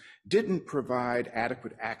times didn't provide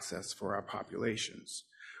adequate access for our populations.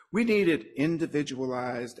 We needed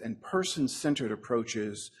individualized and person-centered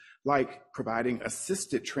approaches like providing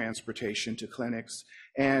assisted transportation to clinics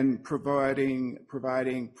and providing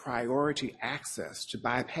priority access to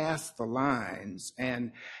bypass the lines.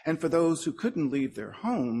 And for those who couldn't leave their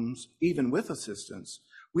homes, even with assistance,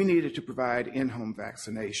 we needed to provide in-home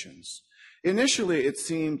vaccinations. Initially, it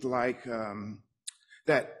seemed like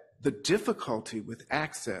that the difficulty with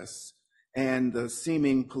access and the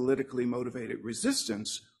seeming politically motivated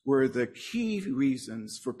resistance were the key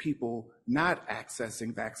reasons for people not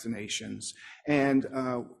accessing vaccinations.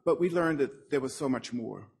 But we learned that there was so much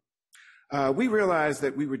more. We realized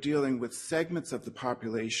that we were dealing with segments of the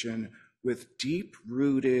population with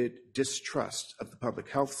deep-rooted distrust of the public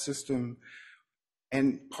health system.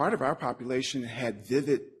 And part of our population had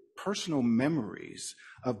vivid personal memories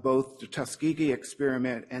of both the Tuskegee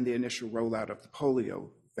experiment and the initial rollout of the polio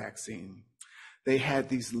vaccine. They had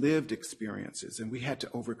these lived experiences, and we had to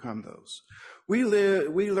overcome those. We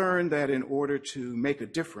learned that in order to make a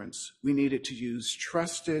difference, we needed to use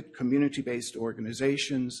trusted community-based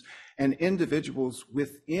organizations and individuals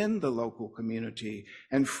within the local community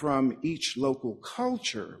and from each local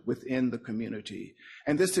culture within the community.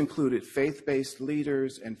 And this included faith-based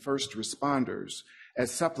leaders and first responders as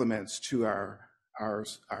supplements to our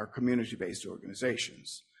community-based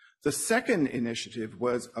organizations. The second initiative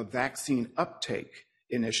was a vaccine uptake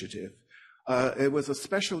initiative. It was a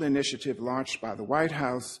special initiative launched by the White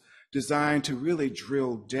House designed to really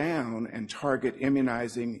drill down and target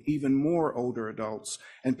immunizing even more older adults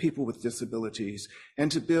and people with disabilities,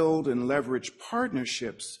 and to build and leverage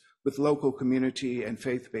partnerships with local community and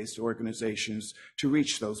faith-based organizations to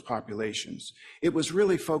reach those populations. It was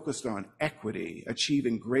really focused on equity,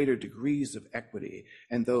 achieving greater degrees of equity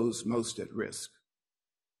and those most at risk.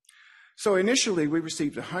 So initially, we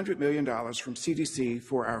received $100 million from CDC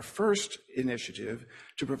for our first initiative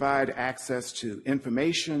to provide access to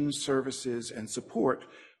information, services, and support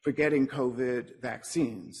for getting COVID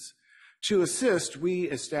vaccines. To assist, we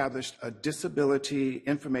established a Disability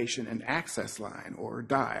Information and Access Line, or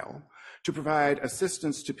DIAL, to provide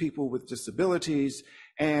assistance to people with disabilities,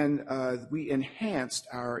 and we enhanced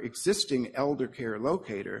our existing elder care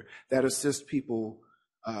locator that assists people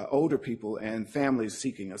older people and families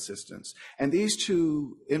seeking assistance. And these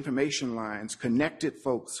 2 information lines connected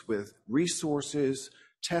folks with resources,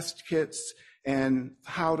 test kits, and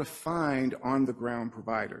how to find on-the-ground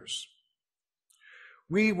providers.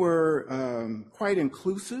 We were quite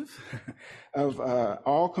inclusive of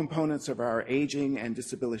all components of our aging and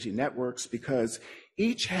disability networks because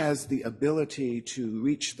each has the ability to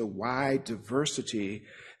reach the wide diversity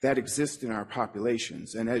that exists in our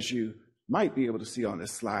populations. And as you might be able to see on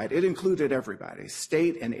this slide, it included everybody: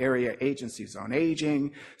 state and area agencies on aging,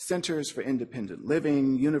 centers for independent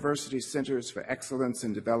living, university centers for excellence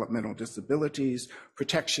in developmental disabilities,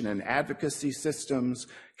 protection and advocacy systems,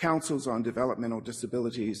 councils on developmental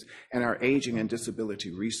disabilities, and our aging and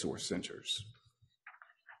disability resource centers.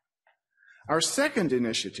 Our second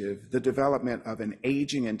initiative, the development of an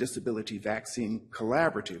aging and disability vaccine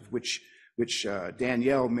collaborative, which which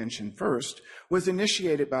Danielle mentioned first, was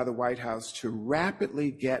initiated by the White House to rapidly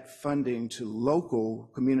get funding to local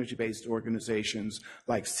community-based organizations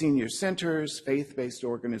like senior centers, faith-based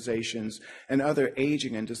organizations, and other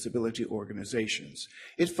aging and disability organizations.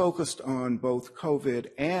 It focused on both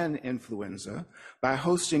COVID and influenza by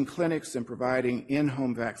hosting clinics and providing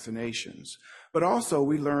in-home vaccinations. But also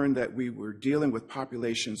we learned that we were dealing with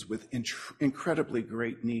populations with incredibly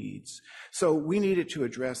great needs. So we needed to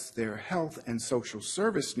address their health and social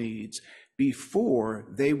service needs before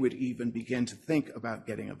they would even begin to think about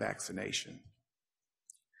getting a vaccination.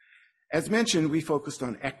 As mentioned, we focused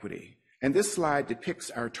on equity. And this slide depicts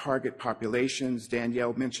our target populations.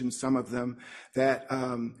 Danielle mentioned some of them, that,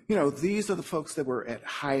 these are the folks that were at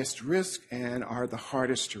highest risk and are the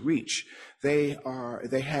hardest to reach. They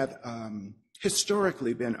have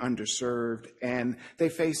historically been underserved, and they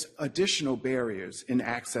face additional barriers in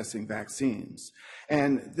accessing vaccines.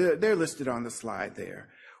 And they're listed on the slide there.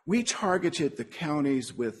 We targeted the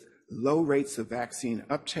counties with low rates of vaccine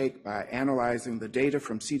uptake by analyzing the data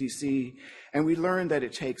from CDC, and we learned that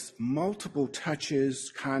it takes multiple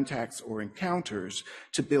touches, contacts, or encounters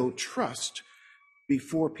to build trust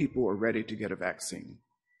before people are ready to get a vaccine.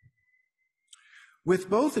 With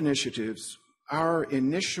both initiatives, our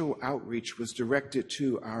initial outreach was directed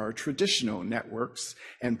to our traditional networks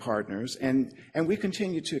and partners, and we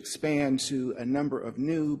continue to expand to a number of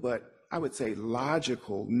new, but I would say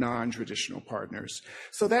logical, non-traditional partners.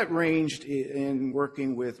 So that ranged in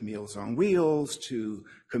working with Meals on Wheels, to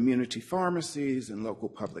community pharmacies and local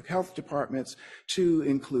public health departments, to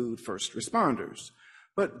include first responders.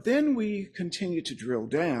 But then we continued to drill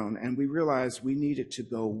down, and we realized we needed to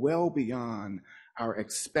go well beyond our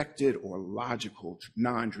expected or logical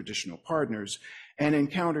non-traditional partners, and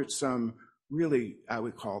encountered some really, I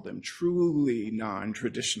would call them truly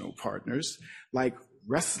non-traditional partners, like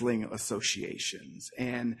wrestling associations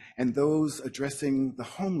and those addressing the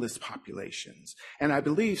homeless populations. And I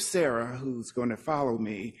believe Sarah, who's going to follow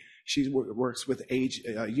me, she works with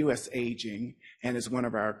US Aging and is one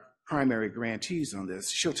of our primary grantees on this.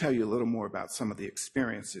 She'll tell you a little more about some of the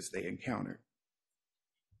experiences they encountered.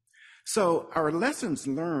 So our lessons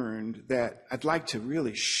learned that I'd like to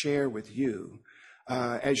really share with you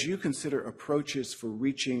as you consider approaches for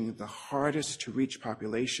reaching the hardest to reach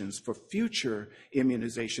populations for future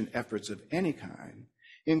immunization efforts of any kind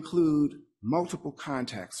include multiple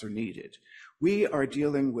contacts are needed. We are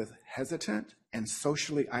dealing with hesitant and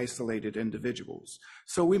socially isolated individuals,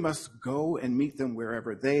 so we must go and meet them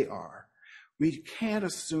wherever they are. We can't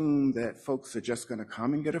assume that folks are just going to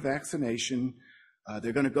come and get a vaccination.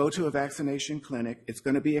 They're going to go to a vaccination clinic. It's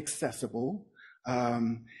going to be accessible.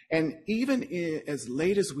 And even as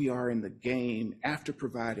late as we are in the game, after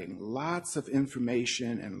providing lots of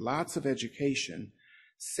information and lots of education,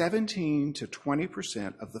 17 to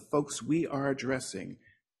 20% of the folks we are addressing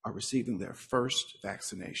are receiving their first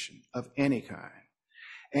vaccination of any kind.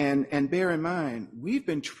 And bear in mind, we've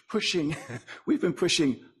been pushing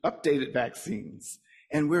updated vaccines,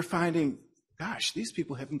 and we're finding, gosh, these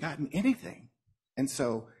people haven't gotten anything. And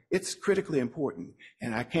so it's critically important.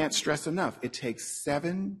 And I can't stress enough, it takes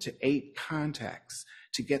 7 to 8 contacts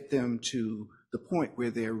to get them to the point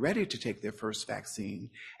where they're ready to take their first vaccine.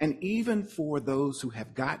 And even for those who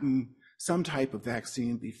have gotten some type of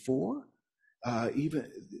vaccine before,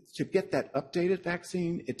 even to get that updated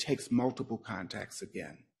vaccine, it takes multiple contacts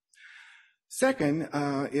again. Second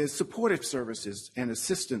is supportive services and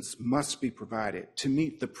assistance must be provided to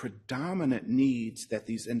meet the predominant needs that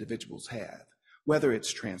these individuals have, whether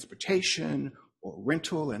it's transportation or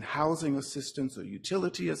rental and housing assistance or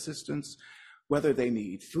utility assistance, whether they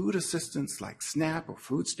need food assistance like SNAP or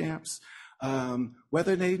food stamps,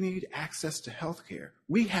 whether they need access to healthcare.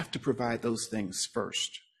 We have to provide those things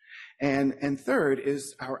first. And third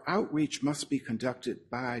is our outreach must be conducted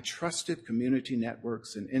by trusted community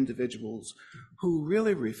networks and individuals who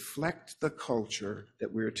really reflect the culture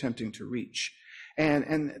that we're attempting to reach.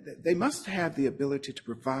 And they must have the ability to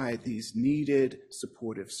provide these needed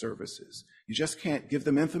supportive services. You just can't give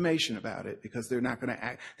them information about it because they're not going to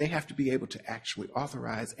act. They have to be able to actually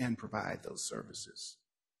authorize and provide those services.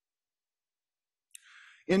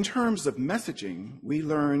 In terms of messaging, we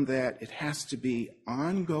learned that it has to be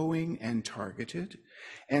ongoing and targeted,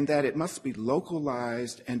 and that it must be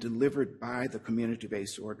localized and delivered by the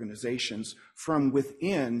community-based organizations from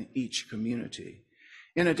within each community.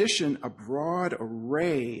 In addition, a broad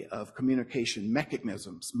array of communication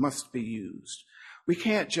mechanisms must be used. We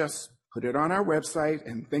can't just put it on our website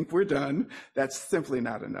and think we're done. That's simply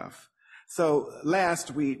not enough. So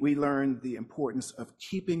last, we learned the importance of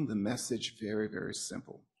keeping the message very, very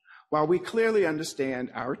simple. While we clearly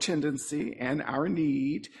understand our tendency and our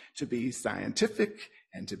need to be scientific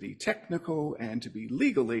and to be technical and to be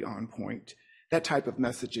legally on point, that type of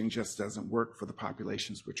messaging just doesn't work for the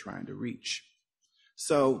populations we're trying to reach.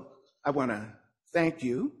 So I want to thank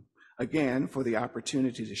you again for the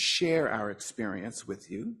opportunity to share our experience with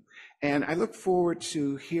you. And I look forward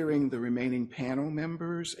to hearing the remaining panel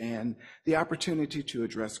members and the opportunity to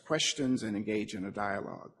address questions and engage in a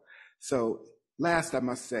dialogue. So last, I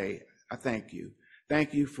must say, I thank you.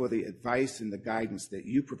 Thank you for the advice and the guidance that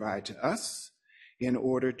you provide to us in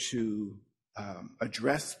order to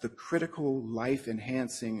address the critical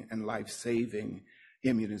life-enhancing and life-saving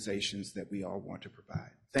immunizations that we all want to provide.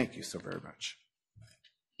 Thank you so very much.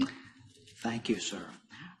 Thank you, sir.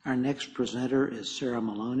 Our next presenter is Sarah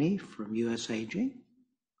Maloney from US Aging.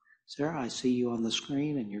 Sarah, I see you on the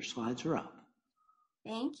screen and your slides are up.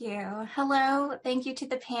 Thank you. Hello. Thank you to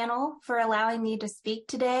the panel for allowing me to speak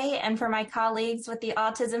today and for my colleagues with the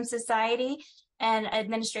Autism Society and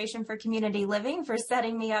Administration for Community Living for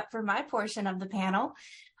setting me up for my portion of the panel.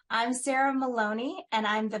 I'm Sarah Maloney, and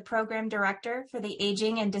I'm the Program Director for the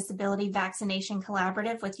Aging and Disability Vaccination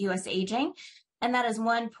Collaborative with US Aging, and that is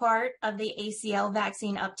one part of the ACL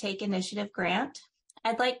Vaccine Uptake Initiative grant.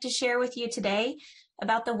 I'd like to share with you today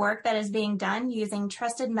about the work that is being done using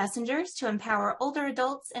trusted messengers to empower older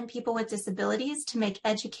adults and people with disabilities to make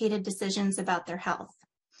educated decisions about their health.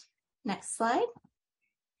 Next slide.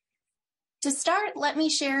 To start, let me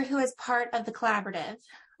share who is part of the collaborative.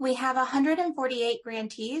 We have 148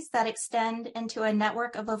 grantees that extend into a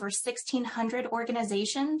network of over 1,600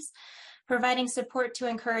 organizations, providing support to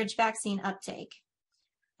encourage vaccine uptake.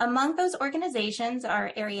 Among those organizations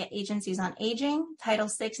are Area Agencies on Aging, Title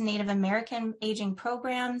VI Native American Aging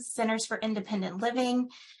Programs, Centers for Independent Living,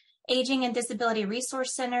 Aging and Disability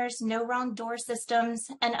Resource Centers, No Wrong Door Systems,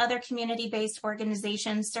 and other community-based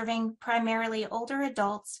organizations serving primarily older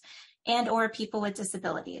adults and/or people with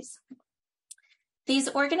disabilities. These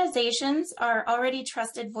organizations are already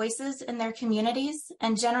trusted voices in their communities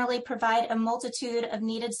and generally provide a multitude of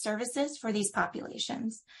needed services for these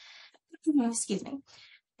populations. Excuse me.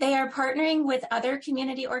 They are partnering with other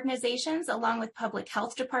community organizations along with public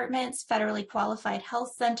health departments, federally qualified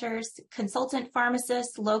health centers, consultant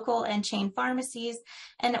pharmacists, local and chain pharmacies,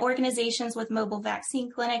 and organizations with mobile vaccine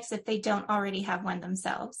clinics if they don't already have one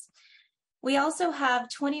themselves. We also have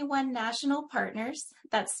 21 national partners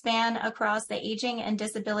that span across the aging and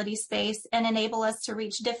disability space and enable us to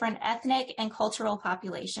reach different ethnic and cultural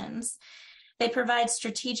populations. They provide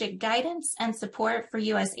strategic guidance and support for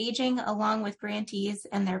US Aging along with grantees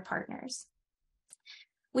and their partners.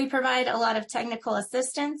 We provide a lot of technical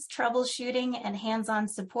assistance, troubleshooting, and hands-on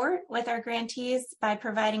support with our grantees by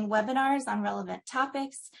providing webinars on relevant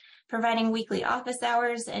topics, providing weekly office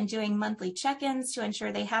hours, and doing monthly check-ins to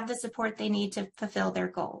ensure they have the support they need to fulfill their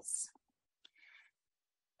goals.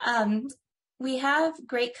 We have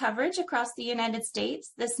great coverage across the United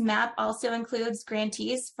States. This map also includes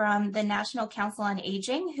grantees from the National Council on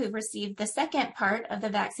Aging who received the second part of the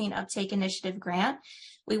Vaccine Uptake Initiative grant.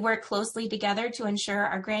 We work closely together to ensure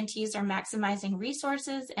our grantees are maximizing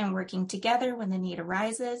resources and working together when the need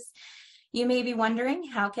arises. You may be wondering,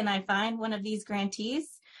 how can I find one of these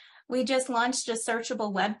grantees? We just launched a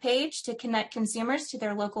searchable web page to connect consumers to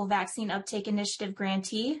their local Vaccine Uptake Initiative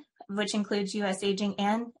grantee, which includes US Aging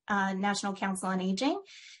and National Council on Aging.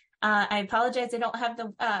 I apologize, I don't have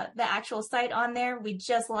the actual site on there. We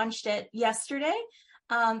just launched it yesterday,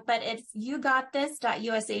 but it's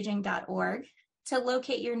yougotthis.usaging.org to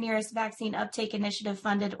locate your nearest Vaccine Uptake Initiative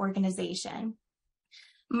funded organization.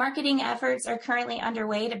 Marketing efforts are currently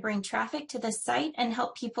underway to bring traffic to the site and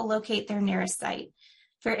help people locate their nearest site.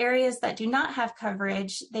 For areas that do not have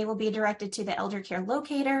coverage, they will be directed to the elder care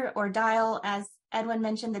locator or dial, as Edwin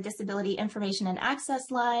mentioned, the Disability Information and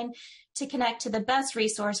Access line to connect to the best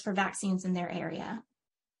resource for vaccines in their area.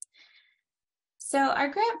 So our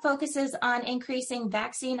grant focuses on increasing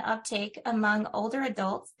vaccine uptake among older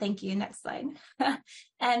adults, thank you, next slide,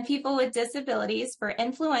 and people with disabilities for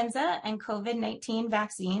influenza and COVID-19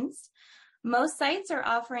 vaccines. Most sites are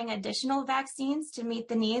offering additional vaccines to meet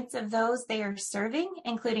the needs of those they are serving,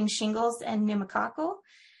 including shingles and pneumococcal.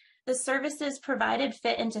 The services provided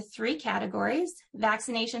fit into 3 categories: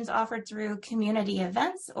 vaccinations offered through community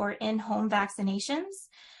events or in-home vaccinations,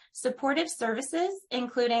 supportive services,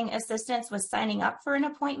 including assistance with signing up for an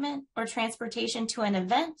appointment or transportation to an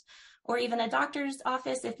event, or even a doctor's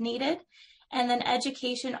office if needed, and then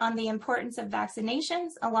education on the importance of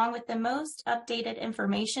vaccinations, along with the most updated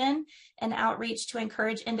information and outreach to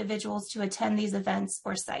encourage individuals to attend these events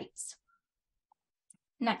or sites.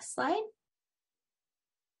 Next slide.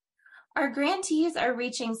 Our grantees are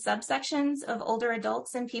reaching subsections of older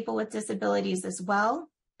adults and people with disabilities as well.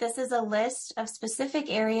 This is a list of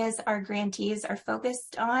specific areas our grantees are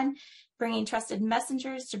focused on, bringing trusted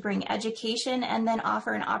messengers to bring education and then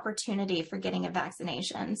offer an opportunity for getting a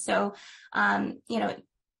vaccination. So,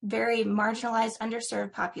 very marginalized,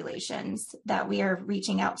 underserved populations that we are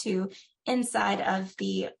reaching out to inside of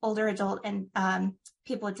the older adult and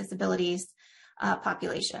people with disabilities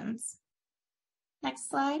populations. Next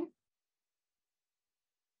slide.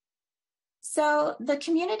 So the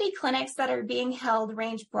community clinics that are being held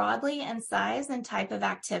range broadly in size and type of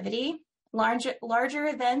activity. Larger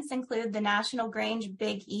events include the National Grange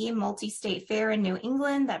Big E Multi-State Fair in New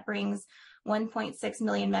England that brings 1.6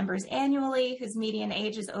 million members annually, whose median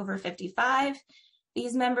age is over 55.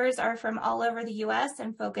 These members are from all over the U.S.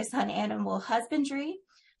 and focus on animal husbandry.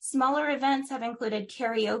 Smaller events have included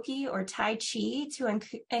karaoke or Tai Chi to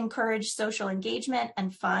encourage social engagement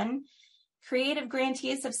and fun. Creative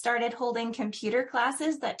grantees have started holding computer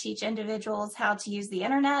classes that teach individuals how to use the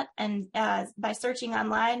internet and by searching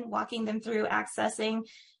online, walking them through accessing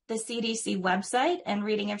the CDC website and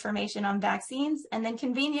reading information on vaccines, and then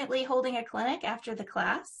conveniently holding a clinic after the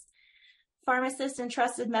class. Pharmacists and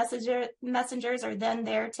trusted messengers are then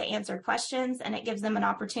there to answer questions, and it gives them an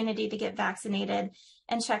opportunity to get vaccinated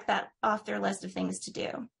and check that off their list of things to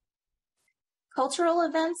do. Cultural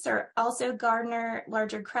events are also garner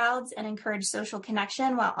larger crowds and encourage social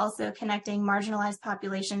connection while also connecting marginalized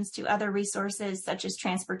populations to other resources such as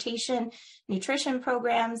transportation, nutrition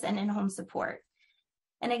programs, and in-home support.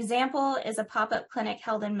 An example is a pop-up clinic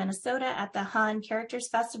held in Minnesota at the Han Characters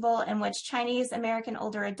Festival, in which Chinese American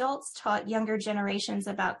older adults taught younger generations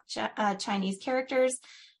about Chinese characters,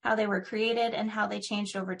 how they were created, and how they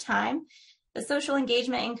changed over time. The social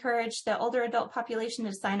engagement encouraged the older adult population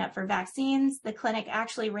to sign up for vaccines. The clinic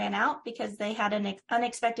actually ran out because they had an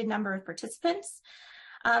unexpected number of participants.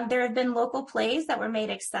 There have been local plays that were made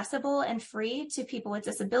accessible and free to people with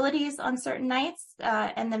disabilities on certain nights,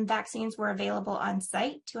 and then vaccines were available on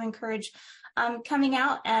site to encourage coming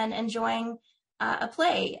out and enjoying a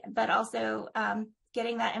play, but also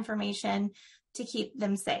getting that information to keep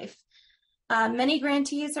them safe. Many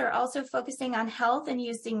grantees are also focusing on health and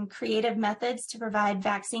using creative methods to provide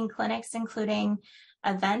vaccine clinics, including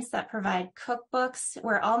events that provide cookbooks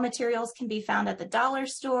where all materials can be found at the dollar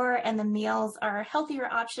store, and the meals are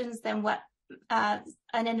healthier options than what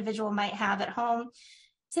an individual might have at home.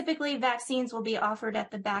 Typically, vaccines will be offered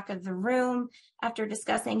at the back of the room after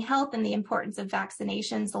discussing health and the importance of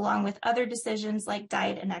vaccinations, along with other decisions like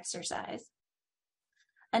diet and exercise.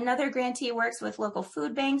 Another grantee works with local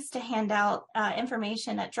food banks to hand out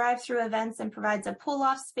information at drive-through events and provides a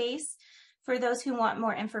pull-off space for those who want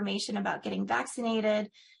more information about getting vaccinated.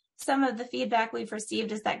 Some of the feedback we've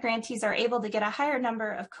received is that grantees are able to get a higher number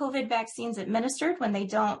of COVID vaccines administered when they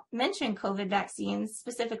don't mention COVID vaccines,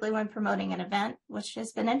 specifically when promoting an event, which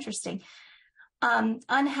has been interesting.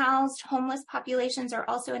 Unhoused homeless populations are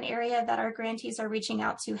also an area that our grantees are reaching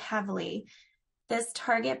out to heavily. This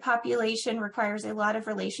target population requires a lot of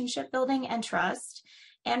relationship building and trust,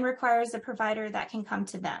 and requires a provider that can come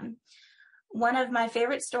to them. One of my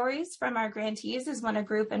favorite stories from our grantees is when a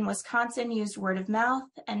group in Wisconsin used word of mouth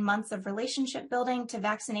and months of relationship building to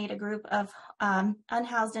vaccinate a group of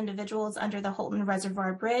unhoused individuals under the Holton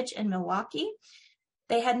Reservoir Bridge in Milwaukee.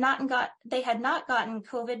 They had not gotten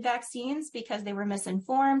COVID vaccines because they were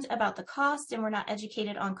misinformed about the cost and were not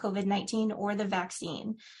educated on COVID-19 or the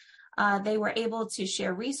vaccine. They were able to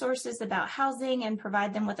share resources about housing and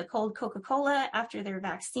provide them with a cold Coca-Cola after their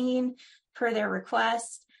vaccine per their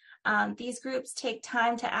request. These groups take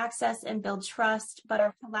time to access and build trust, but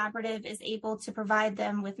our collaborative is able to provide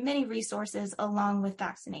them with many resources along with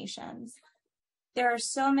vaccinations. There are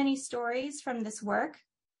so many stories from this work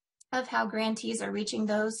of how grantees are reaching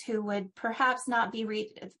those who would perhaps not be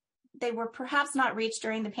reached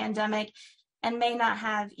during the pandemic and may not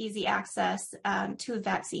have easy access to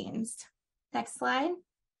vaccines. Next slide.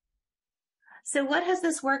 So what has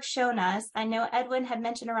this work shown us? I know Edwin had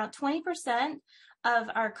mentioned around 20%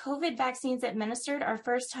 of our COVID vaccines administered are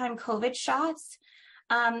first-time COVID shots.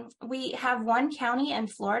 We have one county in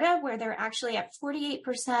Florida where they're actually at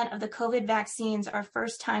 48% of the COVID vaccines are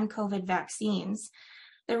first-time COVID vaccines.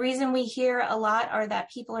 The reason we hear a lot are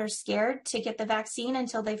that people are scared to get the vaccine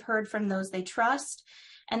until they've heard from those they trust.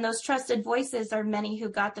 And those trusted voices are many who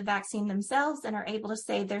got the vaccine themselves and are able to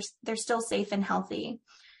say they're still safe and healthy.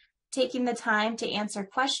 Taking the time to answer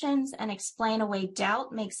questions and explain away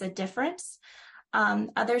doubt makes a difference.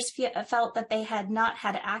 Others felt that they had not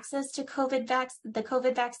had access to the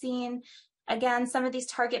COVID vaccine, Again, some of these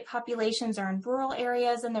target populations are in rural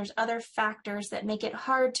areas, and there's other factors that make it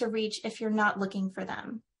hard to reach if you're not looking for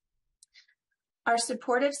them. Our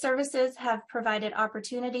supportive services have provided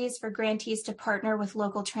opportunities for grantees to partner with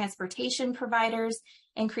local transportation providers,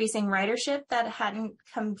 increasing ridership that hadn't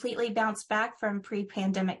completely bounced back from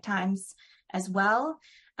pre-pandemic times as well.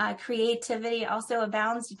 Creativity also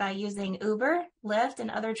abounds by using Uber, Lyft, and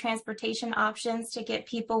other transportation options to get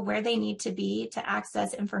people where they need to be to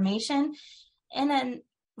access information in a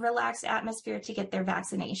relaxed atmosphere to get their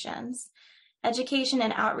vaccinations. Education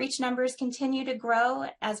and outreach numbers continue to grow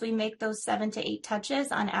as we make those 7 to 8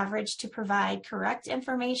 touches on average to provide correct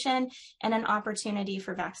information and an opportunity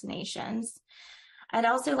for vaccinations. I'd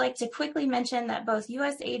also like to quickly mention that both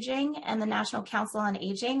U.S. Aging and the National Council on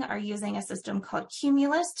Aging are using a system called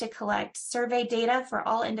Cumulus to collect survey data for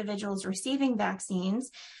all individuals receiving vaccines.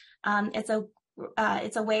 It's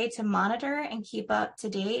a way to monitor and keep up to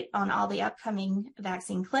date on all the upcoming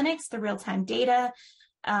vaccine clinics, the real-time data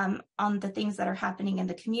on the things that are happening in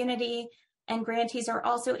the community. And grantees are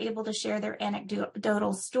also able to share their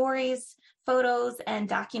anecdotal stories, photos, and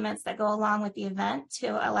documents that go along with the event to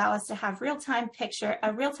allow us to have a real-time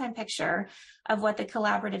picture of what the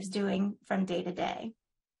collaborative is doing from day to day.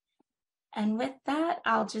 And with that,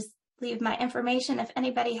 I'll just leave my information if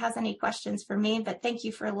anybody has any questions for me, but thank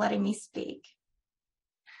you for letting me speak.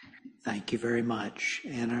 Thank you very much.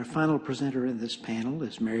 And our final presenter in this panel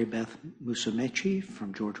is Mary Beth Musamechi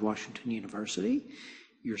from George Washington University.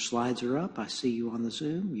 Your slides are up. I see you on the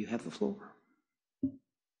Zoom. You have the floor.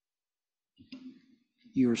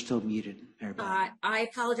 You are still muted, Mary Beth. I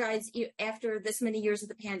apologize. After this many years of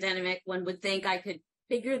the pandemic, one would think I could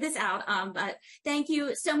figure this out. But thank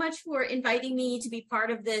you so much for inviting me to be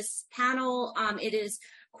part of this panel. It is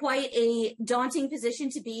quite a daunting position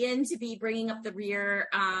to be in, to be bringing up the rear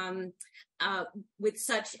with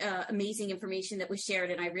such amazing information that was shared,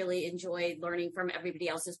 and I really enjoyed learning from everybody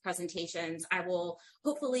else's presentations. I will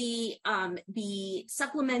hopefully be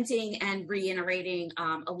supplementing and reiterating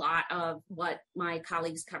a lot of what my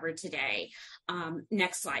colleagues covered today.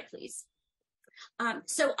 Next slide, please.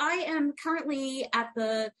 So I am currently at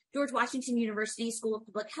the George Washington University School of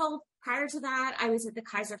Public Health. Prior to that, I was at the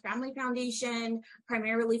Kaiser Family Foundation,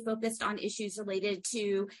 primarily focused on issues related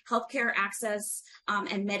to healthcare access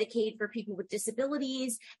and Medicaid for people with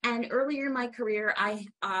disabilities. And earlier in my career, I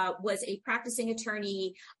was a practicing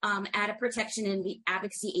attorney at a protection and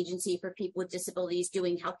advocacy agency for people with disabilities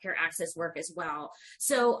doing healthcare access work as well.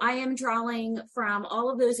 So I am drawing from all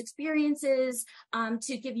of those experiences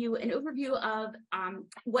to give you an overview of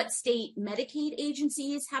what state Medicaid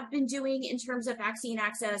agencies have been doing in terms of vaccine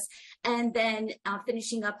access, and then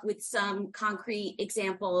finishing up with some concrete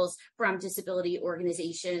examples from disability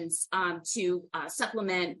organizations to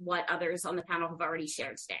supplement what others on the panel have already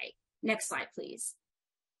shared today. Next slide, please.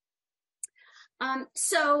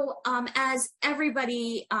 As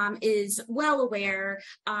everybody is well aware,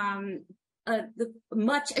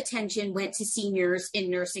 much attention went to seniors in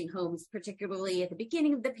nursing homes, particularly at the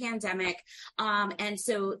beginning of the pandemic. And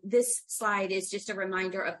so this slide is just a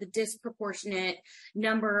reminder of the disproportionate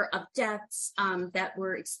number of deaths that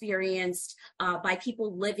were experienced by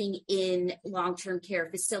people living in long-term care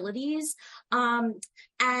facilities.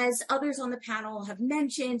 As others on the panel have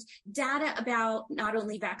mentioned, data about not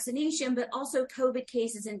only vaccination, but also COVID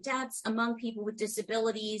cases and deaths among people with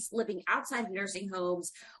disabilities living outside of nursing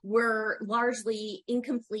homes were largely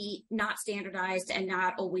incomplete, not standardized, and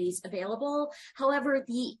not always available. However,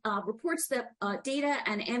 the reports that data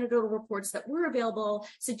and anecdotal reports that were available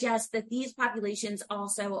suggest that these populations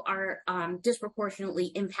also are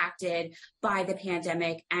disproportionately impacted by the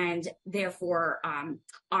pandemic and therefore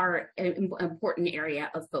are an important area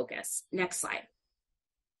of focus. Next slide.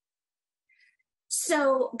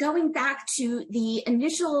 So going back to the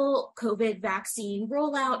initial COVID vaccine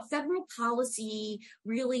rollout, federal policy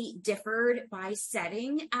really differed by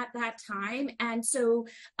setting at that time. And so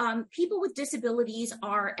people with disabilities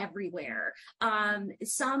are everywhere.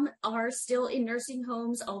 Some are still in nursing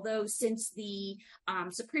homes, although since the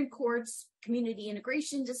Supreme Court's community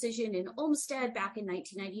integration decision in Olmstead back in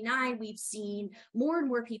 1999, we've seen more and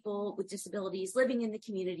more people with disabilities living in the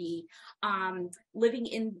community, living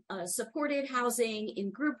in supported housing, in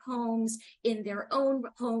group homes, in their own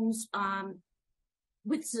homes,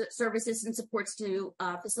 with services and supports to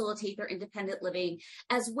facilitate their independent living,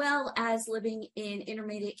 as well as living in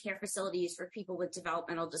intermediate care facilities for people with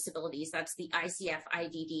developmental disabilities. That's the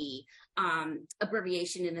ICF-IDD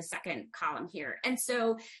abbreviation in the second column here. And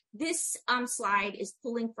so this slide is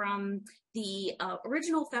pulling from the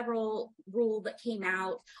original federal rule that came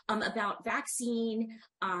out about vaccine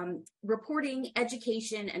reporting,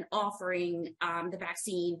 education, and offering the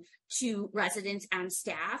vaccine to residents and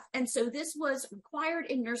staff. And so this was required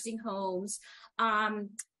in nursing homes.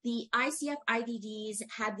 The ICF IDDs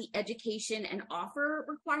had the education and offer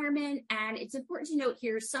requirement. And it's important to note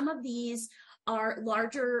here, some of these are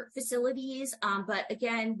larger facilities, but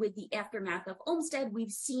again, with the aftermath of Olmsted,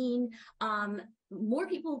 we've seen more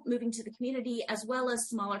people moving to the community as well as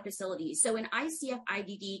smaller facilities. So an ICF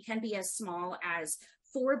IDD can be as small as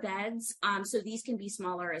 4 beds, so these can be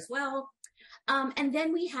smaller as well. And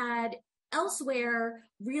then we had elsewhere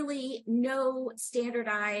really no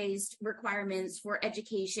standardized requirements for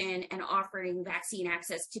education and offering vaccine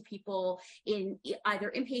access to people in either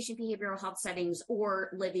inpatient behavioral health settings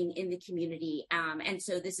or living in the community. And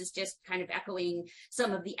so this is just kind of echoing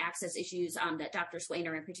some of the access issues that Dr.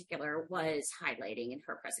 Swainer in particular was highlighting in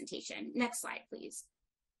her presentation. Next slide, please.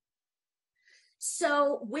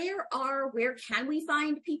 So where can we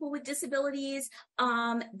find people with disabilities?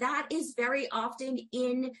 That is very often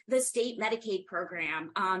in the state Medicaid program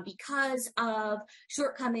because of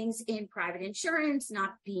shortcomings in private insurance,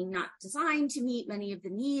 not designed to meet many of the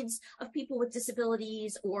needs of people with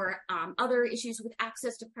disabilities or other issues with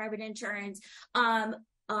access to private insurance.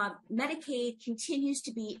 Medicaid continues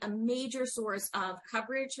to be a major source of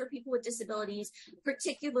coverage for people with disabilities.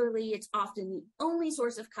 Particularly, it's often the only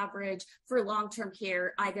source of coverage for long-term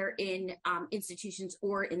care, either in institutions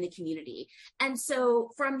or in the community. And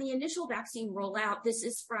so from the initial vaccine rollout, this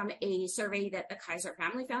is from a survey that the Kaiser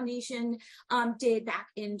Family Foundation did back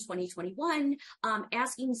in 2021,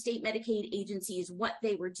 asking state Medicaid agencies what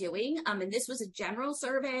they were doing. And this was a general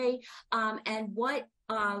survey, and what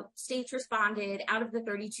states responded, out of the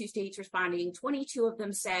 32 states responding, 22 of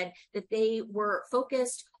them said that they were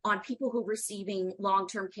focused on people who were receiving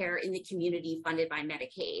long-term care in the community funded by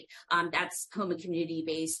Medicaid. That's home and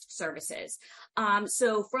community-based services.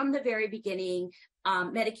 So from the very beginning,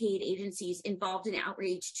 Medicaid agencies involved in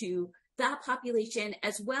outreach to that population,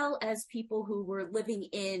 as well as people who were living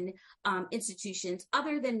in institutions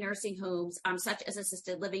other than nursing homes, such as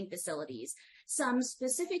assisted living facilities. Some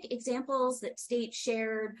specific examples that states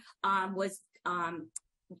shared was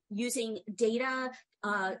using data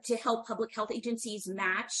to help public health agencies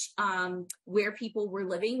match where people were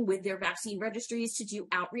living with their vaccine registries to do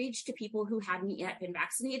outreach to people who hadn't yet been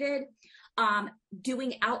vaccinated.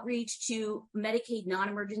 Doing outreach to Medicaid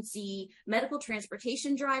non-emergency medical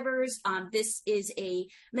transportation drivers. This is a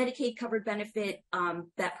Medicaid covered benefit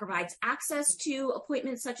that provides access to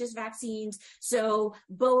appointments such as vaccines. So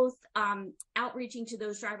both outreaching to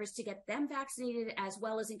those drivers to get them vaccinated, as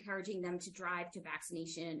well as encouraging them to drive to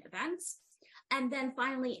vaccination events. And then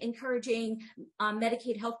finally, encouraging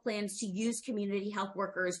Medicaid health plans to use community health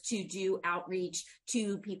workers to do outreach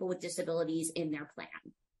to people with disabilities in their plan.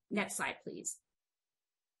 Next slide, please.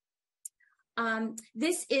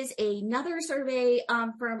 This is another survey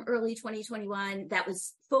from early 2021 that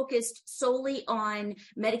was focused solely on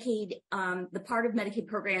Medicaid, the part of Medicaid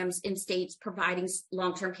programs in states providing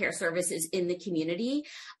long-term care services in the community.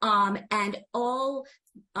 And all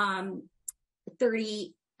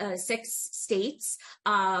 36 states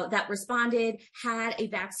that responded had a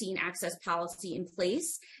vaccine access policy in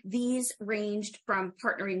place. These ranged from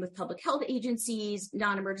partnering with public health agencies,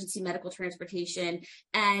 non-emergency medical transportation,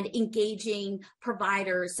 and engaging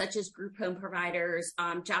providers such as group home providers,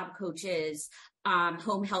 job coaches,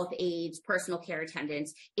 home health aides, personal care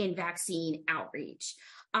attendants in vaccine outreach.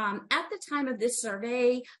 At the time of this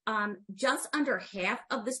survey, just under half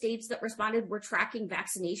of the states that responded were tracking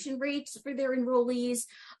vaccination rates for their enrollees,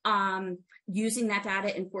 using that data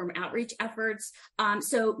to inform outreach efforts.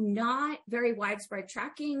 So not very widespread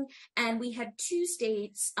tracking. And we had 2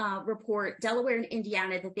 states report, Delaware and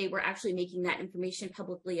Indiana, that they were actually making that information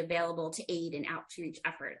publicly available to aid in outreach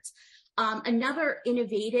efforts. Another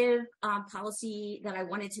innovative policy that I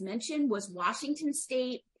wanted to mention was Washington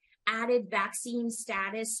State added vaccine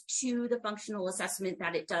status to the functional assessment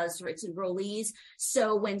that it does for its enrollees.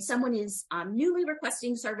 So when someone is newly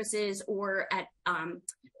requesting services, or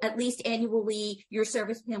at least annually, your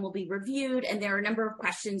service plan will be reviewed, and there are a number of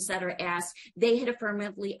questions that are asked. They had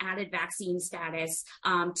affirmatively added vaccine status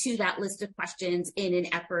to that list of questions in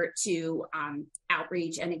an effort to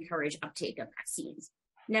outreach and encourage uptake of vaccines.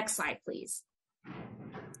 Next slide, please.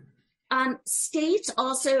 States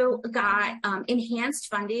also got enhanced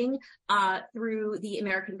funding through the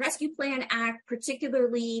American Rescue Plan Act,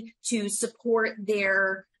 particularly to support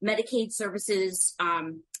their Medicaid services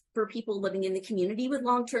for people living in the community with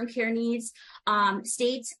long-term care needs.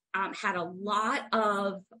 States had a lot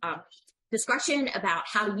of discretion about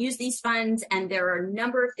how to use these funds, and there are a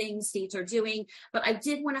number of things states are doing, but I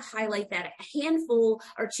did want to highlight that a handful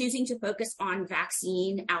are choosing to focus on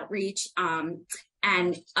vaccine outreach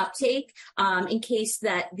and uptake in case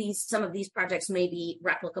that some of these projects may be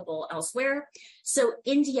replicable elsewhere. So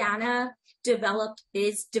Indiana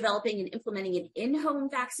is developing and implementing an in-home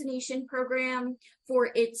vaccination program for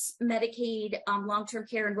its Medicaid long-term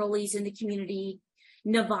care enrollees in the community.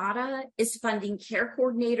 Nevada is funding care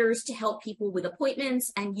coordinators to help people with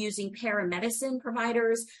appointments and using paramedicine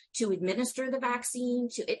providers to administer the vaccine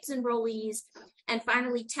to its enrollees. And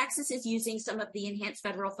finally, Texas is using some of the enhanced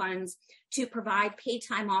federal funds to provide paid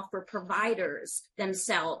time off for providers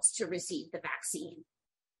themselves to receive the vaccine.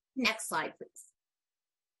 Next slide, please.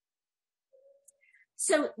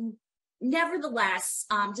 So nevertheless,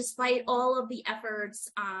 despite all of the efforts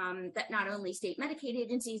that not only state Medicaid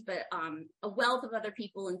agencies, but a wealth of other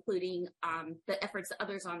people, including the efforts that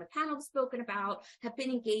others on the panel have spoken about, have been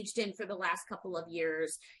engaged in for the last couple of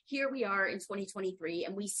years, here we are in 2023,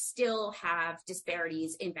 and we still have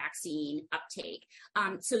disparities in vaccine uptake.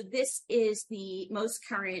 So this is the most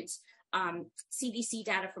current CDC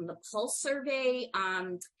data from the Pulse survey.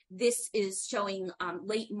 This is showing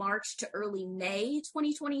late March to early May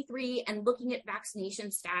 2023 and looking at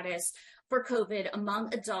vaccination status for COVID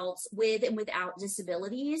among adults with and without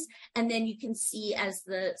disabilities. And then you can see as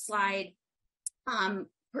the slide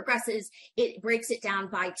progresses, it breaks it down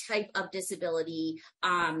by type of disability,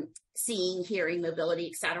 seeing, hearing, mobility,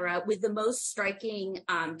 et cetera, with the most striking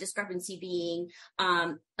discrepancy being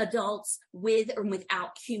adults with or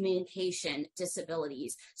without communication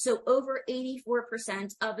disabilities. So over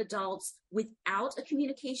 84% of adults without a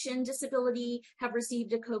communication disability have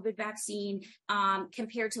received a COVID vaccine,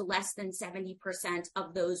 compared to less than 70%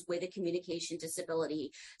 of those with a communication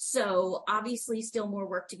disability. So obviously still more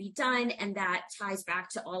work to be done, and that ties back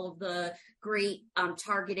to all of the great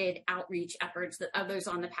targeted outreach efforts that others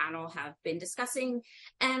on the panel have been discussing.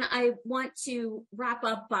 And I want to wrap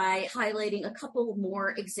up by highlighting a couple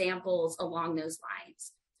more examples along those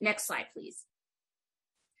lines. Next slide, please.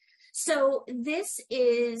 So this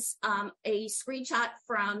is a screenshot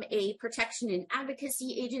from a protection and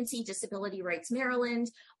advocacy agency, Disability Rights Maryland.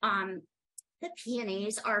 The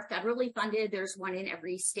PNAs are federally funded. There's one in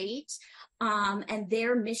every state. And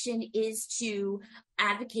their mission is to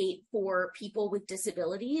advocate for people with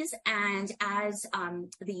disabilities. And as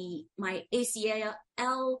my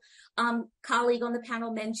ACL colleague on the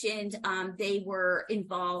panel mentioned, they were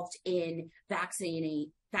involved in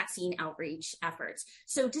vaccine outreach efforts.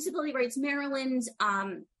 So Disability Rights Maryland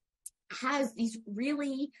has these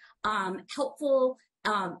really helpful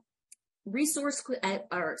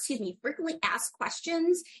frequently asked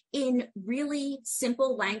questions in really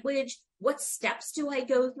simple language. What steps do I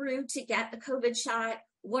go through to get a COVID shot?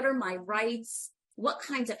 What are my rights? What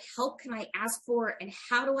kinds of help can I ask for? And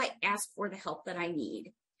how do I ask for the help that I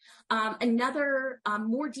need? Another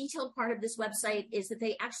more detailed part of this website is that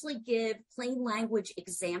they actually give plain language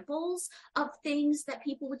examples of things that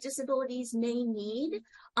people with disabilities may need.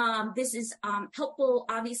 This is helpful,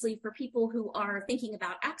 obviously, for people who are thinking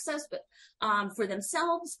about access, but for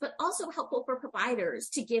themselves, but also helpful for providers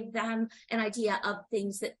to give them an idea of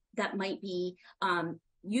things that might be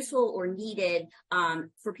useful or needed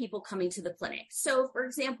for people coming to the clinic. So, for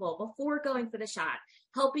example, before going for the shot,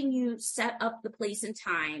 helping you set up the place and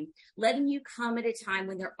time, letting you come at a time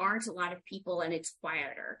when there aren't a lot of people and it's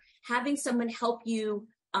quieter, having someone help you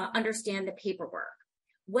understand the paperwork.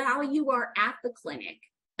 While you are at the clinic,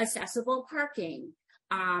 accessible parking,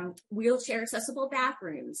 wheelchair accessible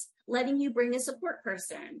bathrooms, letting you bring a support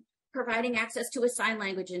person, providing access to a sign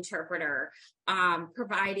language interpreter,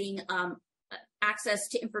 providing access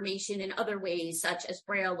to information in other ways, such as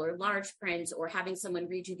Braille or large print, or having someone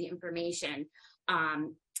read you the information,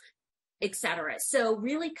 et cetera. So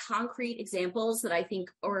really concrete examples that I think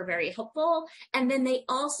are very helpful. And then they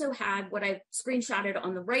also have, what I've screenshotted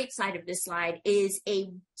on the right side of this slide, is a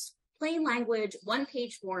plain language,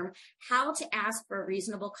 one-page form, how to ask for a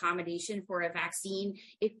reasonable accommodation for a vaccine.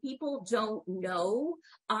 If people don't know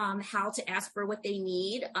how to ask for what they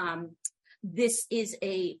need,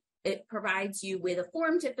 it provides you with a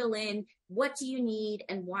form to fill in. What do you need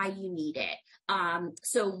and why you need it?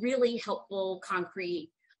 So really helpful,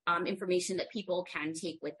 concrete information that people can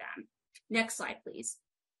take with them. Next slide, please.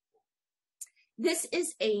 This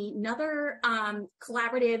is another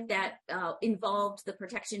collaborative that involved the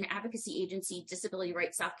Protection Advocacy Agency, Disability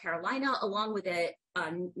Rights South Carolina, along with a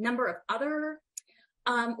number of other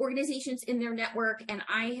organizations in their network. And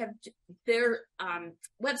I have their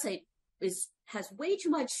website has way too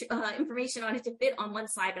much information on it to fit on one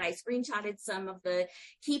slide, but I screenshotted some of the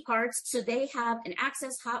key parts. So they have an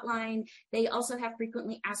access hotline. They also have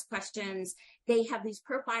frequently asked questions. They have these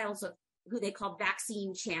profiles of who they call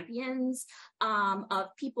vaccine champions,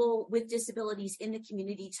 of people with disabilities in the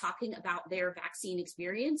community talking about their vaccine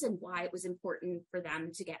experience and why it was important for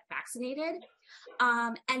them to get vaccinated.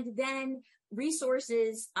 And then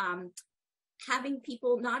resources, having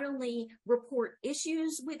people not only report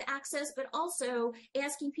issues with access, but also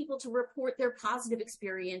asking people to report their positive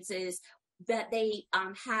experiences that they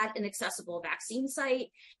had an accessible vaccine site,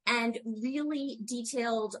 and really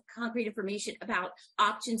detailed concrete information about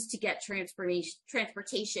options to get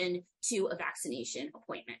transportation to a vaccination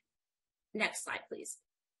appointment. Next slide, please.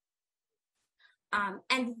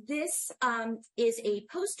 And this is a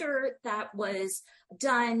poster that was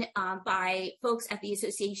done by folks at the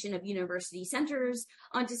Association of University Centers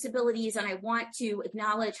on Disabilities. And I want to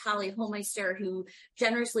acknowledge Holly Holmeister, who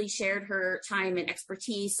generously shared her time and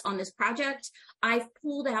expertise on this project. I've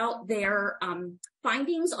pulled out their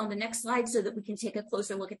findings on the next slide so that we can take a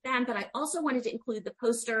closer look at them. But I also wanted to include the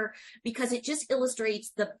poster because it just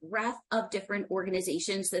illustrates the breadth of different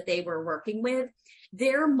organizations that they were working with.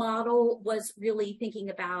 Their model was really thinking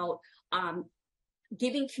about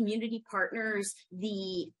giving community partners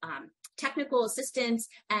the technical assistance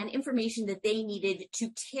and information that they needed to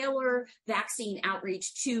tailor vaccine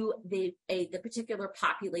outreach to the particular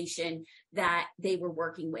population that they were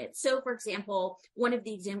working with. So, for example, one of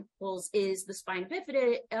the examples is the Spina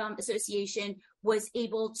Bifida Association was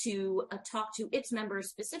able to talk to its members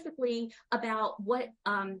specifically about what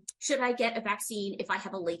should I get a vaccine if I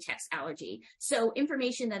have a latex allergy. So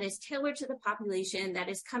information that is tailored to the population, that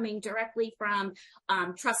is coming directly from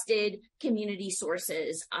trusted community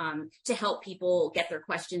sources to help people get their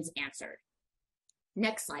questions answered.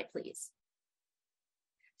 Next slide, please.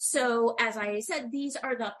 So as I said, these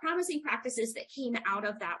are the promising practices that came out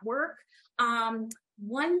of that work.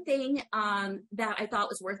 One thing that I thought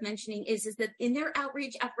was worth mentioning is that in their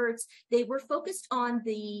outreach efforts, they were focused on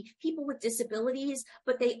the people with disabilities,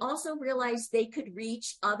 but they also realized they could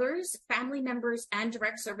reach others, family members, and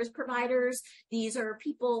direct service providers. These are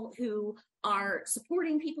people who are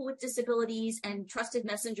supporting people with disabilities and trusted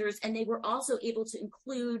messengers, and they were also able to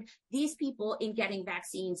include these people in getting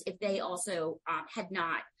vaccines if they also had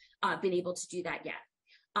not been able to do that yet.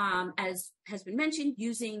 As has been mentioned,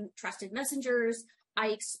 using trusted messengers, I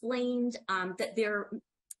explained that their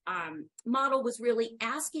model was really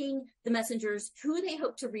asking the messengers who they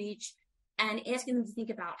hope to reach and asking them to think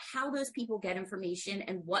about how those people get information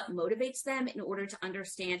and what motivates them in order to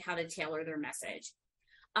understand how to tailor their message.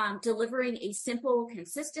 Delivering a simple,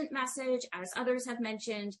 consistent message, as others have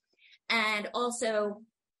mentioned, and also,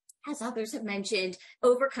 as others have mentioned,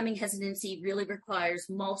 overcoming hesitancy really requires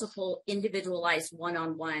multiple individualized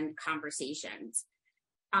one-on-one conversations.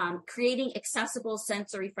 Creating accessible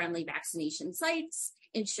sensory-friendly vaccination sites,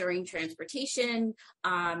 ensuring transportation,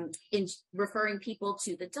 referring people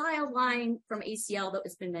to the dial line from ACL that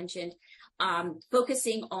has been mentioned,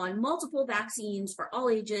 focusing on multiple vaccines for all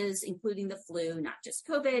ages, including the flu, not just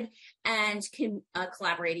COVID, and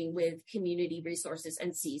collaborating with community resources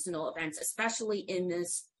and seasonal events, especially in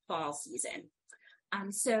this fall season.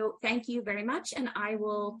 So thank you very much, and I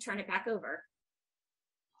will turn it back over.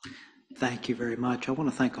 Thank you very much. I want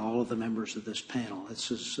to thank all of the members of this panel. This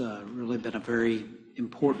has really been a very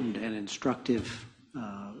important and instructive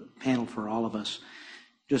panel for all of us.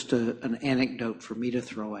 Just an anecdote for me to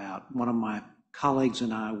throw out. One of my colleagues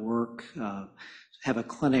and I have a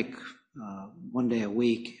clinic 1 day a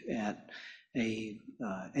week at a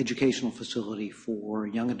educational facility for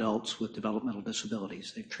young adults with developmental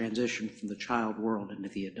disabilities. They've transitioned from the child world into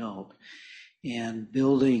the adult. And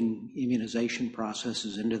building immunization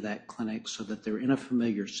processes into that clinic so that they're in a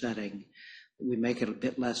familiar setting, we make it a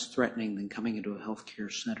bit less threatening than coming into a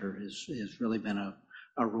healthcare center has really been a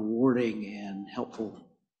rewarding and helpful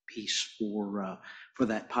piece for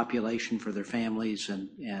that population, for their families,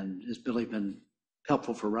 and has really been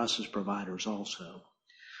helpful for us as providers also.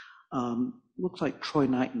 Looks like Troy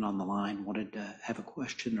Knighton on the line wanted to have a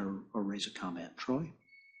question or raise a comment. Troy?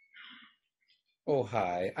 Oh,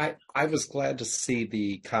 hi. I was glad to see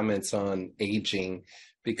the comments on aging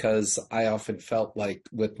because I often felt like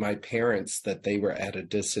with my parents that they were at a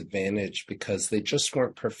disadvantage because they just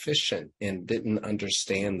weren't proficient and didn't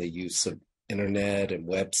understand the use of internet and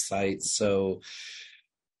websites. So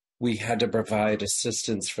we had to provide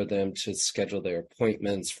assistance for them to schedule their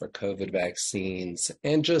appointments for COVID vaccines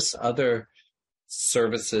and just other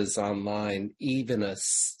services online, even a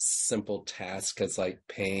simple task as like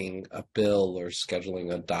paying a bill or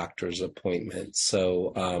scheduling a doctor's appointment.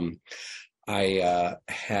 So I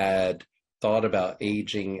had thought about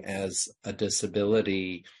aging as a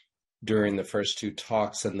disability during the first two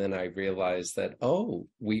talks, and then I realized that, oh,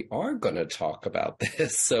 we are going to talk about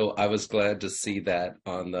this. So I was glad to see that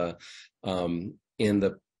on the in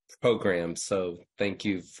the program. So thank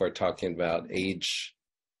you for talking about age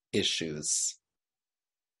issues.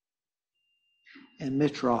 And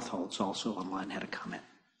Mitch Rothholt's also online, had a comment.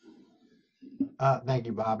 Thank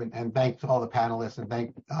you, Bob, and thanks to all the panelists, and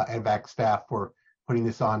thank NVAC staff for putting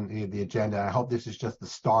this on the agenda. I hope this is just the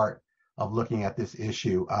start of looking at this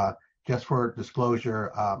issue. Just for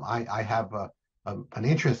disclosure, I have an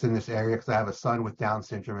interest in this area because I have a son with Down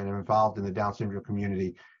syndrome and I'm involved in the Down syndrome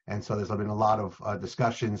community. And so there's been a lot of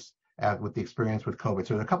discussions with the experience with COVID.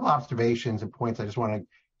 So there's a couple of observations and points I just want to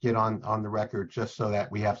get on the record just so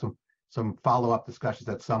that we have some follow-up discussions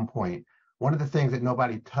at some point. One of the things that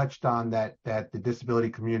nobody touched on that the disability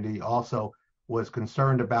community also was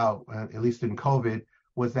concerned about, at least in COVID,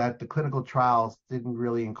 was that the clinical trials didn't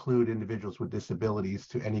really include individuals with disabilities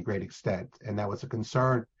to any great extent. And that was a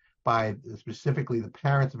concern by specifically the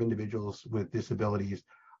parents of individuals with disabilities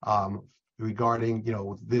regarding,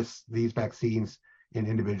 these vaccines in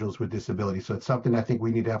individuals with disabilities. So it's something I think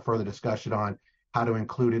we need to have further discussion on, how to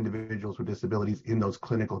include individuals with disabilities in those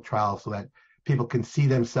clinical trials so that people can see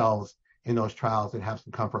themselves in those trials and have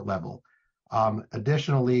some comfort level.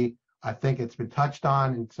 Additionally, I think it's been touched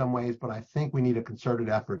on in some ways, but I think we need a concerted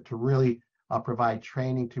effort to really provide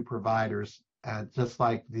training to providers, just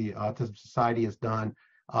like the Autism Society has done,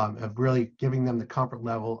 of really giving them the comfort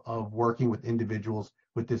level of working with individuals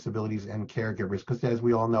with disabilities and caregivers. Because as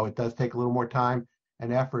we all know, it does take a little more time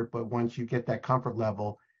and effort, but once you get that comfort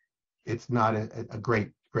level, it's not a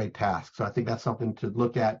great task. So I think that's something to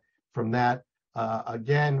look at from that.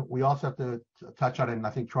 Again, we also have to touch on it, and I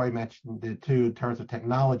think Troy mentioned it too, in terms of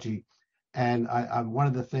technology. And one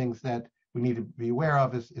of the things that we need to be aware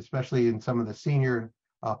of is, especially in some of the senior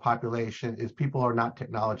population, is people are not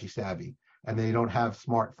technology savvy and they don't have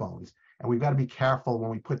smartphones. And we've got to be careful when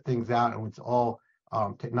we put things out and it's all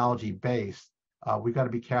technology based. We've got to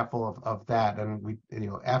be careful of that. And we,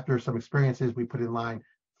 after some experiences, we put in line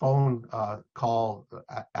phone call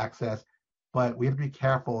access. But we have to be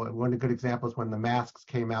careful. And one of the good examples, when the masks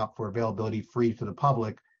came out for availability free to the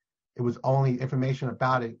public, it was only information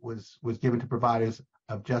about it was given to providers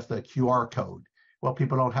of just a QR code. Well,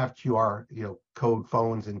 people don't have QR code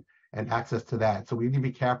phones and access to that. So we need to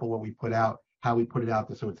be careful what we put out, how we put it out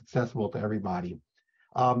there so it's accessible to everybody.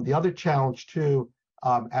 The other challenge too,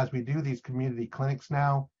 as we do these community clinics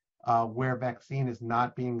now, where vaccine is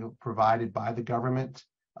not being provided by the government,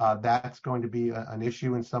 that's going to be an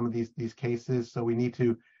issue in some of these cases. So we need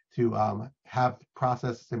to have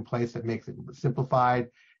processes in place that makes it simplified.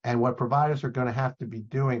 And what providers are going to have to be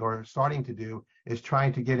doing or starting to do is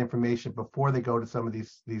trying to get information before they go to some of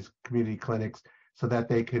these community clinics so that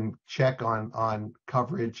they can check on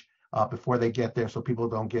coverage before they get there, so people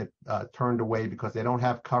don't get turned away because they don't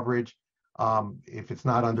have coverage. If it's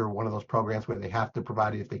not under one of those programs where they have to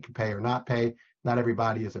provide it if they can pay or not pay. Not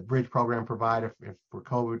everybody is a bridge program provider if for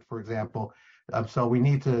COVID, for example. So we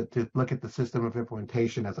need to look at the system of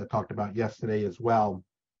implementation, as I talked about yesterday as well.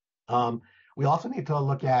 We also need to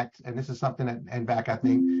look at, and this is something that NVAC, I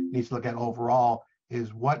think, needs to look at overall,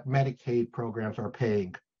 is what Medicaid programs are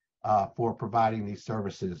paying for providing these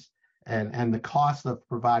services. And the cost of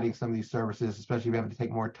providing some of these services, especially if you have to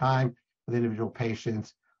take more time with individual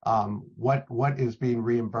patients, what is being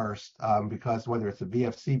reimbursed, because whether it's a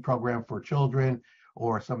VFC program for children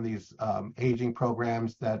or some of these aging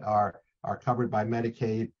programs that are covered by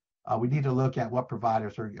Medicaid, we need to look at what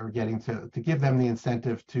providers are getting to give them the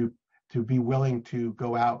incentive to be willing to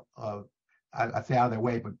go out, I'd say out of their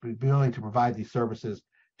way, but be willing to provide these services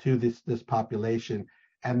to this population.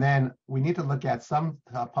 And then we need to look at some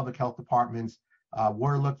public health departments.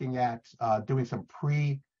 We're looking at doing some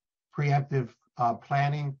preemptive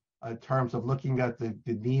planning in terms of looking at the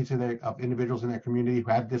needs of individuals in their community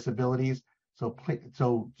who have disabilities.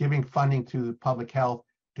 So giving funding to public health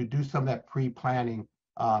to do some of that pre-planning.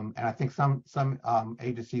 And I think some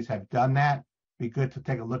agencies have done that. Be good to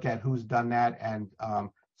take a look at who's done that and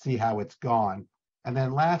see how it's gone. And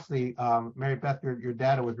then lastly, Mary Beth, your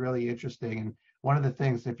data was really interesting. And one of the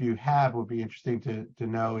things, if you have, would be interesting to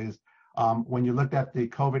know is when you looked at the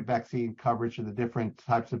COVID vaccine coverage of the different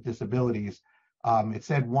types of disabilities, it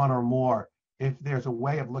said one or more. If there's a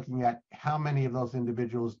way of looking at how many of those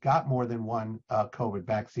individuals got more than one COVID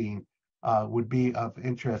vaccine would be of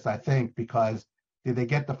interest, I think, because did they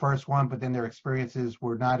get the first one, but then their experiences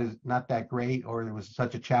were not that great, or it was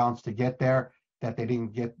such a challenge to get there that they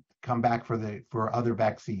didn't come back for other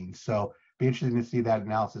vaccines? So be interesting to see that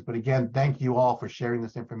analysis. But again, thank you all for sharing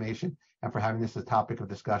this information and for having this as a topic of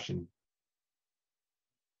discussion.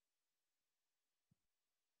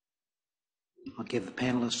 I'll give the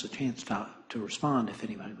panelists a chance to respond if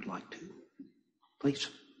anybody would like to. Please.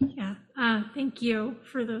 Yeah, thank you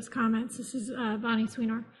for those comments. This is Bonnie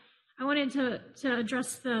Sweenor. I wanted to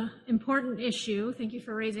address the important issue, thank you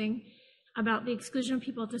for raising, about the exclusion of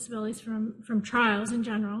people with disabilities from trials in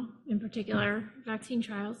general, in particular vaccine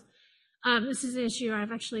trials. This is an issue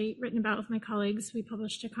I've actually written about with my colleagues. We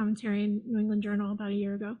published a commentary in New England Journal about a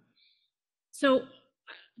year ago. So,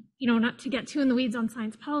 not to get too in the weeds on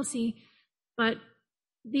science policy, but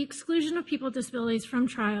the exclusion of people with disabilities from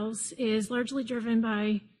trials is largely driven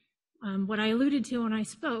by what I alluded to when I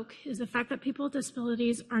spoke, is the fact that people with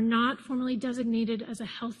disabilities are not formally designated as a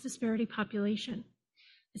health disparity population.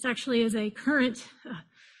 This actually is a current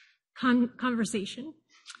conversation.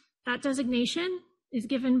 That designation is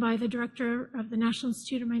given by the director of the National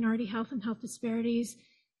Institute of Minority Health and Health Disparities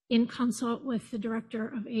in consult with the director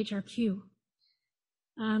of HRQ.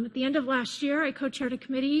 At the end of last year, I co-chaired a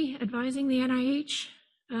committee advising the NIH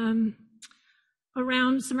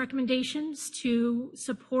around some recommendations to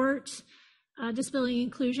support disability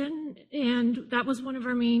inclusion, and that was one of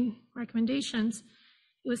our main recommendations.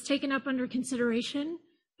 It was taken up under consideration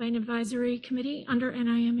by an advisory committee under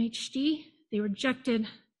NIMHD. They rejected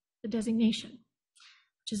the designation,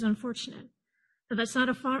 which is unfortunate. But that's not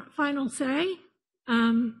a final say.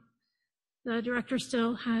 The director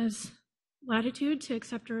still has latitude to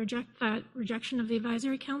accept or reject that rejection of the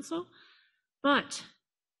advisory council. But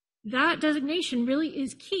that designation really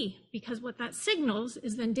is key, because what that signals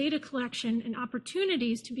is then data collection and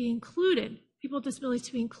opportunities to be included, people with disabilities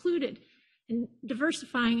to be included in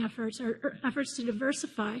diversifying efforts, or efforts to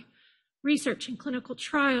diversify research and clinical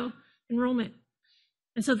trial enrollment.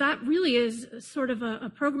 And so that really is sort of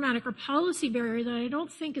a programmatic or policy barrier that I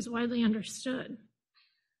don't think is widely understood.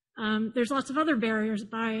 There's lots of other barriers,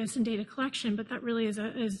 bias and data collection, but that really has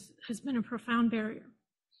been a profound barrier.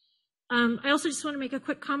 I also just want to make a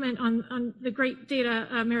quick comment on the great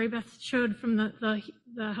data Mary Beth showed from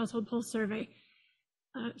the Household Pulse Survey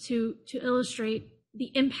to illustrate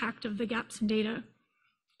the impact of the gaps in data.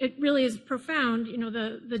 It really is profound,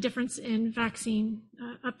 the difference in vaccine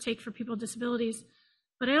uptake for people with disabilities.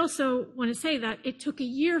 But I also want to say that it took a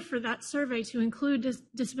year for that survey to include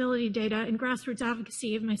disability data and grassroots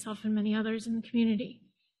advocacy of myself and many others in the community.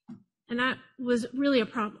 And that was really a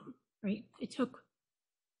problem, right? It took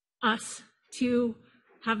us to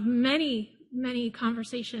have many, many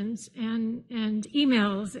conversations and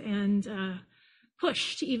emails and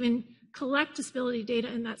push to even collect disability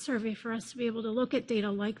data in that survey for us to be able to look at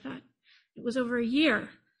data like that. It was over a year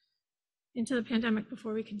into the pandemic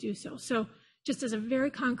before we could do so. So just as a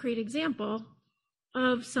very concrete example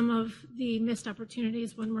of some of the missed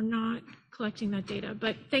opportunities when we're not collecting that data.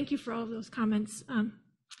 But thank you for all of those comments.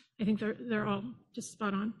 I think they're all just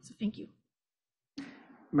spot on, so thank you.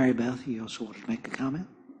 Mary Beth, you also want to make a comment?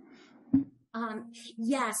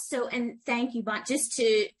 Yes, so, and thank you, Bonnie. Just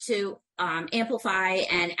to amplify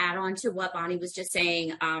and add on to what Bonnie was just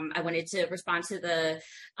saying, I wanted to respond to the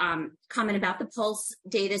comment about the Pulse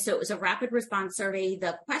data. So it was a rapid response survey.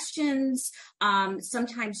 The questions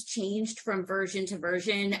sometimes changed from version to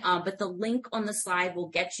version, but the link on the slide will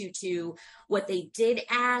get you to what they did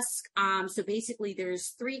ask. So basically there's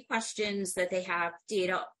 3 questions that they have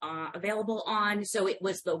data available on. So it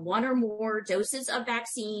was the 1 or more doses of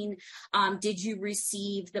vaccine. Did you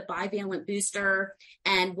receive the bivalent booster?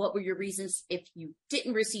 And what were your reasons if you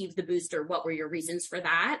didn't receive the booster? What were your reasons for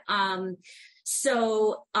that?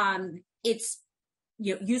 It's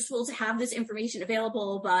useful to have this information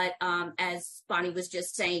available, but as Bonnie was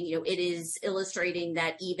just saying, it is illustrating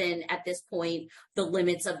that even at this point, the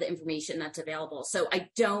limits of the information that's available. So I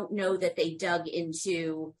don't know that they dug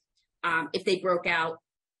into if they broke out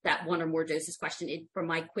that 1 or more doses question. From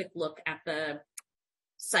my quick look at the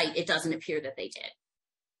site, it doesn't appear that they did.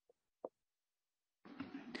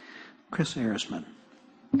 Chris Arisman.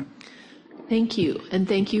 Thank you, and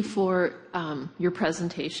thank you for your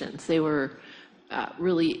presentations. They were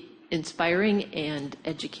really inspiring and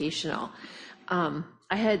educational. I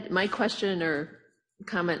had my question or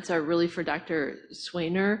comments are really for Dr.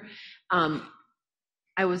 Sweenor.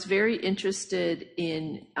 I was very interested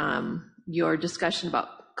in your discussion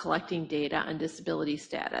about collecting data on disability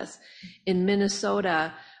status. In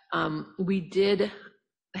Minnesota, we did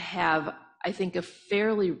have, I think, a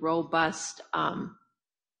fairly robust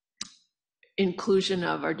inclusion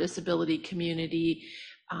of our disability community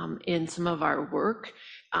in some of our work.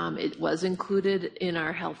 It was included in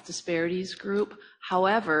our health disparities group.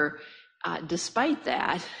 However, despite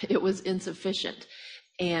that, it was insufficient.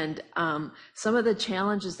 And some of the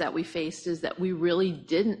challenges that we faced is that we really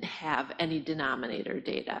didn't have any denominator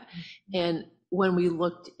data. And when we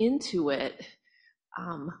looked into it,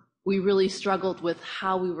 we really struggled with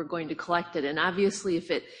how we were going to collect it. And obviously,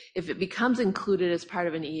 if it becomes included as part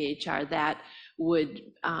of an EHR, that would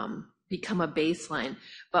become a baseline.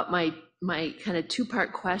 But my kind of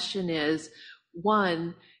two-part question is,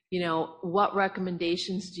 one, what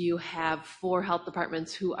recommendations do you have for health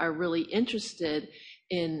departments who are really interested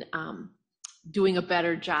in doing a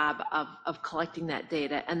better job of collecting that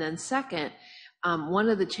data? And then second, one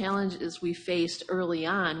of the challenges we faced early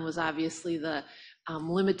on was obviously the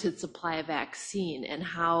limited supply of vaccine and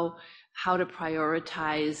how to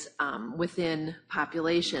prioritize within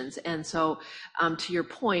populations. And so to your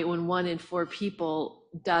point, when 1 in 4 people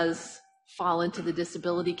does fall into the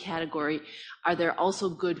disability category, are there also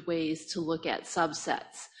good ways to look at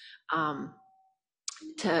subsets?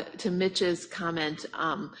 To Mitch's comment,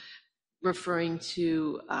 referring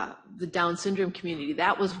to the Down syndrome community,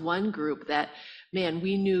 that was one group that, man,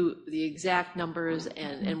 we knew the exact numbers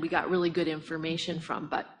and we got really good information from.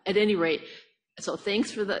 But at any rate, so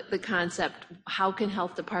thanks for the concept. How can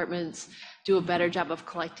health departments do a better job of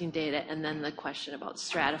collecting data? And then the question about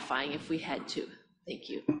stratifying if we had to. Thank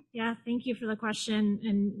you. Yeah, thank you for the question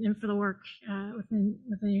and for the work within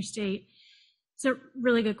your state. It's a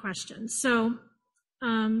really good question. So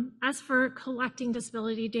as for collecting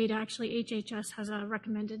disability data, actually HHS has a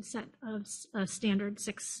recommended set of standard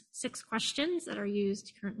six questions that are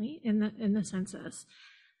used currently in the census.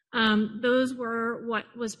 Those were what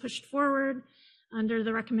was pushed forward under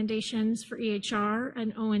the recommendations for EHR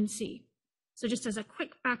and ONC. So just as a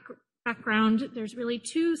quick background, there's really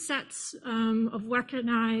 2 sets of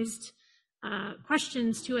recognized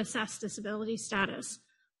questions to assess disability status.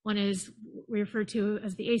 One is we refer to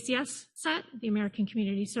as the ACS set, the American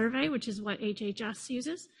Community Survey, which is what HHS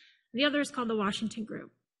uses. The other is called the Washington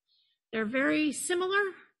Group. They're very similar.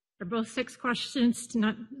 They're both 6 questions,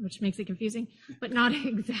 which makes it confusing, but not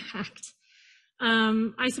exact.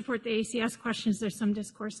 I support the ACS questions. There's some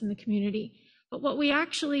discourse in the community. But what we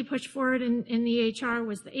actually pushed forward in the EHR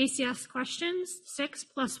was the ACS questions, 6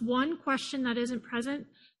 plus 1 question that isn't present,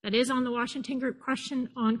 that is on the Washington Group question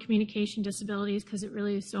on communication disabilities, because it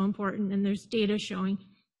really is so important. And there's data showing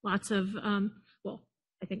lots of,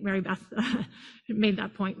 I think Mary Beth made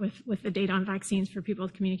that point with the data on vaccines for people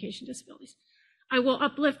with communication disabilities. I will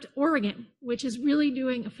uplift Oregon, which is really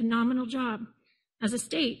doing a phenomenal job as a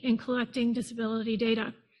state in collecting disability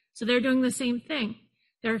data. So they're doing the same thing.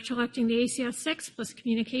 They're collecting the ACS 6 plus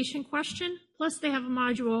communication question, plus they have a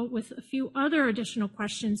module with a few other additional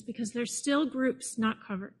questions because there's still groups not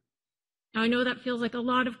covered. Now I know that feels like a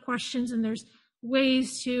lot of questions, and there's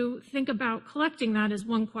ways to think about collecting that as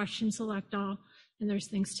one question, select all, and there's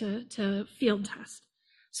things to field test.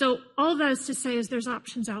 So all that is to say is there's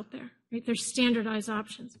options out there, right? There's standardized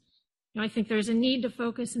options. I think there's a need to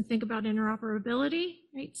focus and think about interoperability,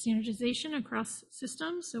 right? Standardization across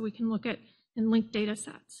systems so we can look at and link data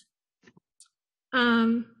sets.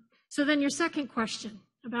 So then your second question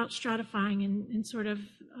about stratifying and sort of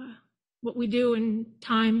what we do in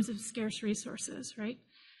times of scarce resources, right?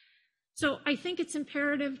 So I think it's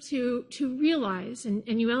imperative to realize, and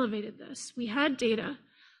you elevated this, we had data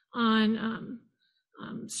on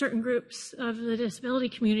certain groups of the disability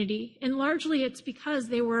community, and largely it's because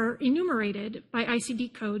they were enumerated by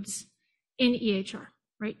ICD codes in EHR,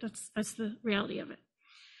 right? That's the reality of it.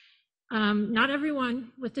 Not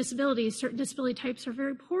everyone with disabilities, certain disability types are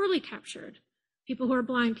very poorly captured. People who are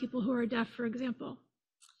blind, people who are deaf, for example,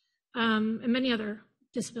 and many other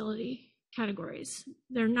disability categories.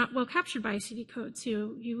 They're not well captured by ICD codes,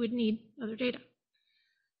 so you would need other data.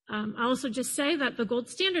 I'll also just say that the gold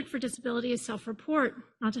standard for disability is self-report,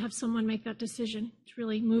 not to have someone make that decision. It's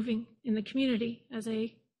really moving in the community as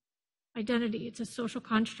a identity. It's a social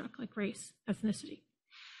construct like race, ethnicity.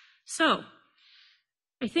 So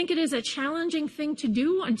I think it is a challenging thing to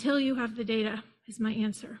do until you have the data, is my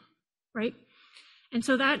answer, right? And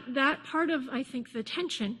so that part of, I think, the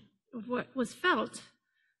tension of what was felt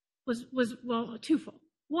was well, twofold.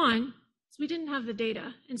 One, is we didn't have the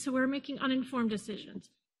data, and so we're making uninformed decisions.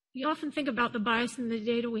 We often think about the bias in the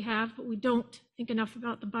data we have, but we don't think enough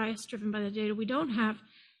about the bias driven by the data we don't have.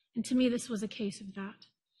 And to me, this was a case of that.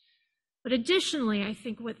 But additionally, I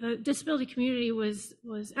think what the disability community was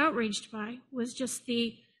outraged by was just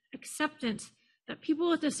the acceptance that people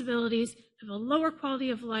with disabilities have a lower quality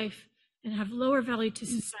of life and have lower value to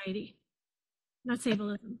society. That's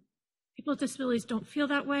ableism. People with disabilities don't feel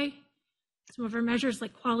that way. Some of our measures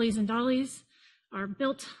like QALYs and DOLLYs are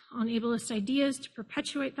built on ableist ideas to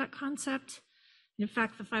perpetuate that concept. And in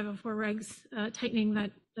fact, the 504 regs tightening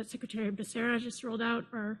that Secretary Becerra just rolled out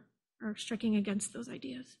are striking against those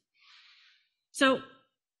ideas. So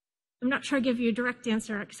I'm not sure I give you a direct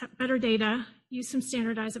answer, accept better data, use some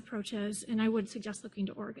standardized approaches, and I would suggest looking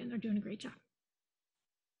to Oregon. They're doing a great job.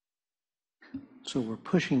 So we're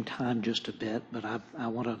pushing time just a bit, but I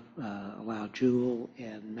want to allow Jewel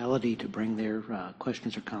and Melody to bring their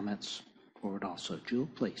questions or comments forward also. Jewel,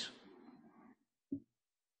 please.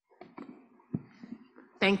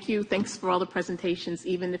 Thank you. Thanks for all the presentations.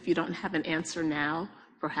 Even if you don't have an answer now,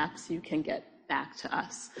 perhaps you can get back to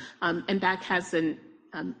us. NVAC has an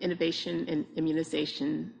Innovation in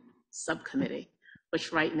Immunization Subcommittee,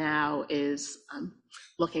 which right now is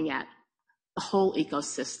looking at the whole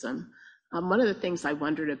ecosystem. One of the things I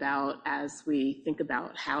wondered about as we think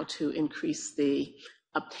about how to increase the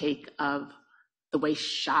uptake of the way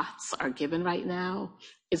shots are given right now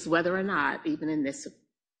is whether or not, even in this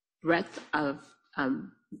breadth of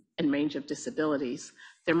and range of disabilities,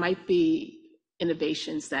 there might be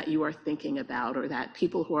innovations that you are thinking about, or that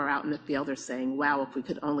people who are out in the field are saying, wow, if we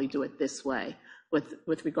could only do it this way,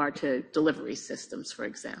 with regard to delivery systems, for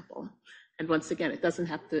example. And once again, it doesn't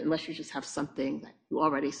have to, unless you just have something that you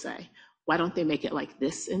already say, why don't they make it like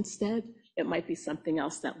this instead? It might be something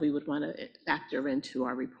else that we would want to factor into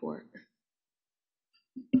our report.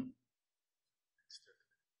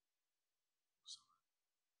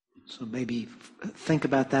 So maybe think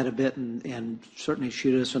about that a bit and certainly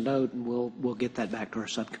shoot us a note, and we'll get that back to our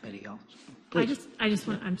subcommittee. I just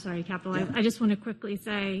want, I'm sorry, Capital. Yeah. I just want to quickly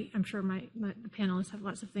say, I'm sure the panelists have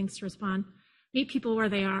lots of things to respond. Meet people where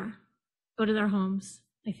they are. Go to their homes.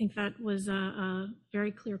 I think that was a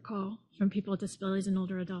very clear call from people with disabilities and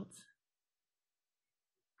older adults.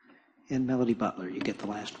 And Melody Butler, you get the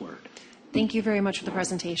last word. Thank you very much for the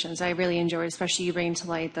presentations. I really enjoyed, especially you bringing to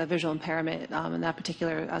light the visual impairment in that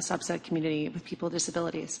particular subset community with people with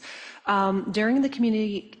disabilities. During the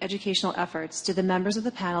community educational efforts, did the members of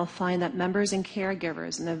the panel find that members and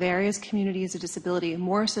caregivers in the various communities of disability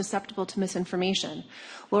more susceptible to misinformation?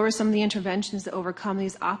 What were some of the interventions to overcome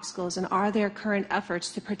these obstacles, and are there current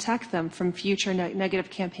efforts to protect them from future negative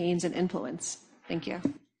campaigns and influence? Thank you.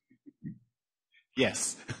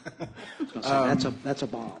 Yes. That's a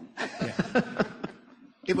bomb. Yeah.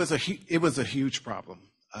 It was a huge problem,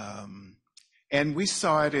 and we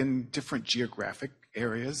saw it in different geographic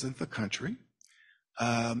areas of the country.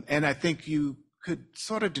 And I think you could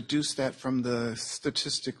sort of deduce that from the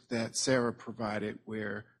statistic that Sarah provided,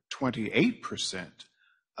 where 28%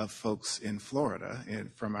 of folks in Florida,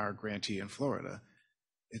 and from our grantee in Florida,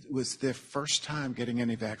 it was their first time getting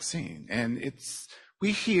any vaccine. And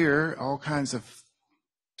we hear all kinds of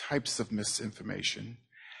types of misinformation,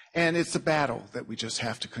 and it's a battle that we just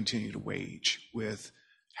have to continue to wage with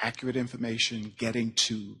accurate information, getting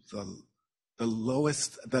to the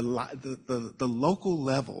lowest, the local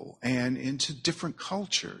level, and into different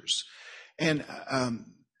cultures. And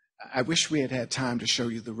I wish we had time to show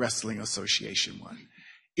you the Wrestling Association one.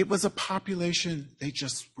 It was a population, they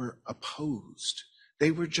just were opposed.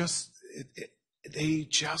 They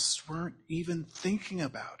just weren't even thinking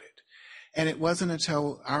about it. And it wasn't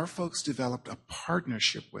until our folks developed a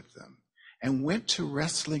partnership with them and went to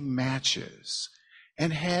wrestling matches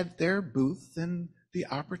and had their booth and the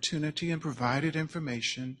opportunity and provided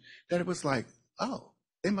information that it was like, oh,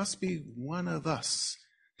 they must be one of us.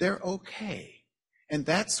 They're okay. And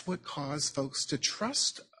that's what caused folks to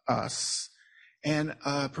trust us and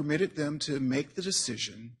permitted them to make the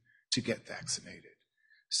decision to get vaccinated.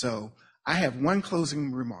 So I have one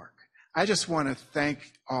closing remark. I just want to thank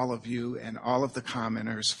all of you and all of the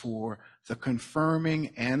commenters for the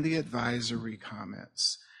confirming and the advisory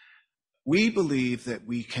comments. We believe that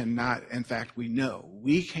we cannot, in fact, we know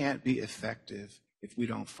we can't be effective if we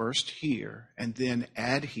don't first hear and then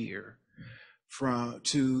adhere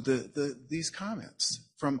to these comments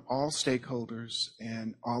from all stakeholders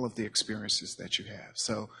and all of the experiences that you have.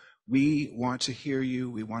 So we want to hear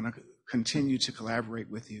you. We want to continue to collaborate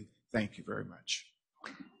with you. Thank you very much.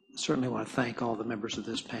 Certainly want to thank all the members of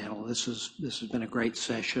this panel. This has been a great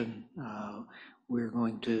session. We're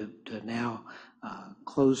going to now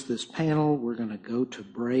close this panel. We're going to go to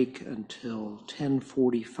break until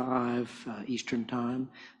 10:45 Eastern Time.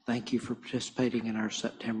 Thank you for participating in our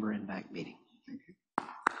September NVAC meeting. Thank you.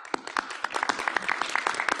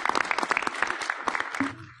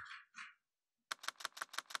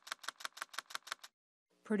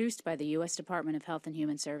 Produced by the U.S. Department of Health and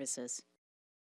Human Services.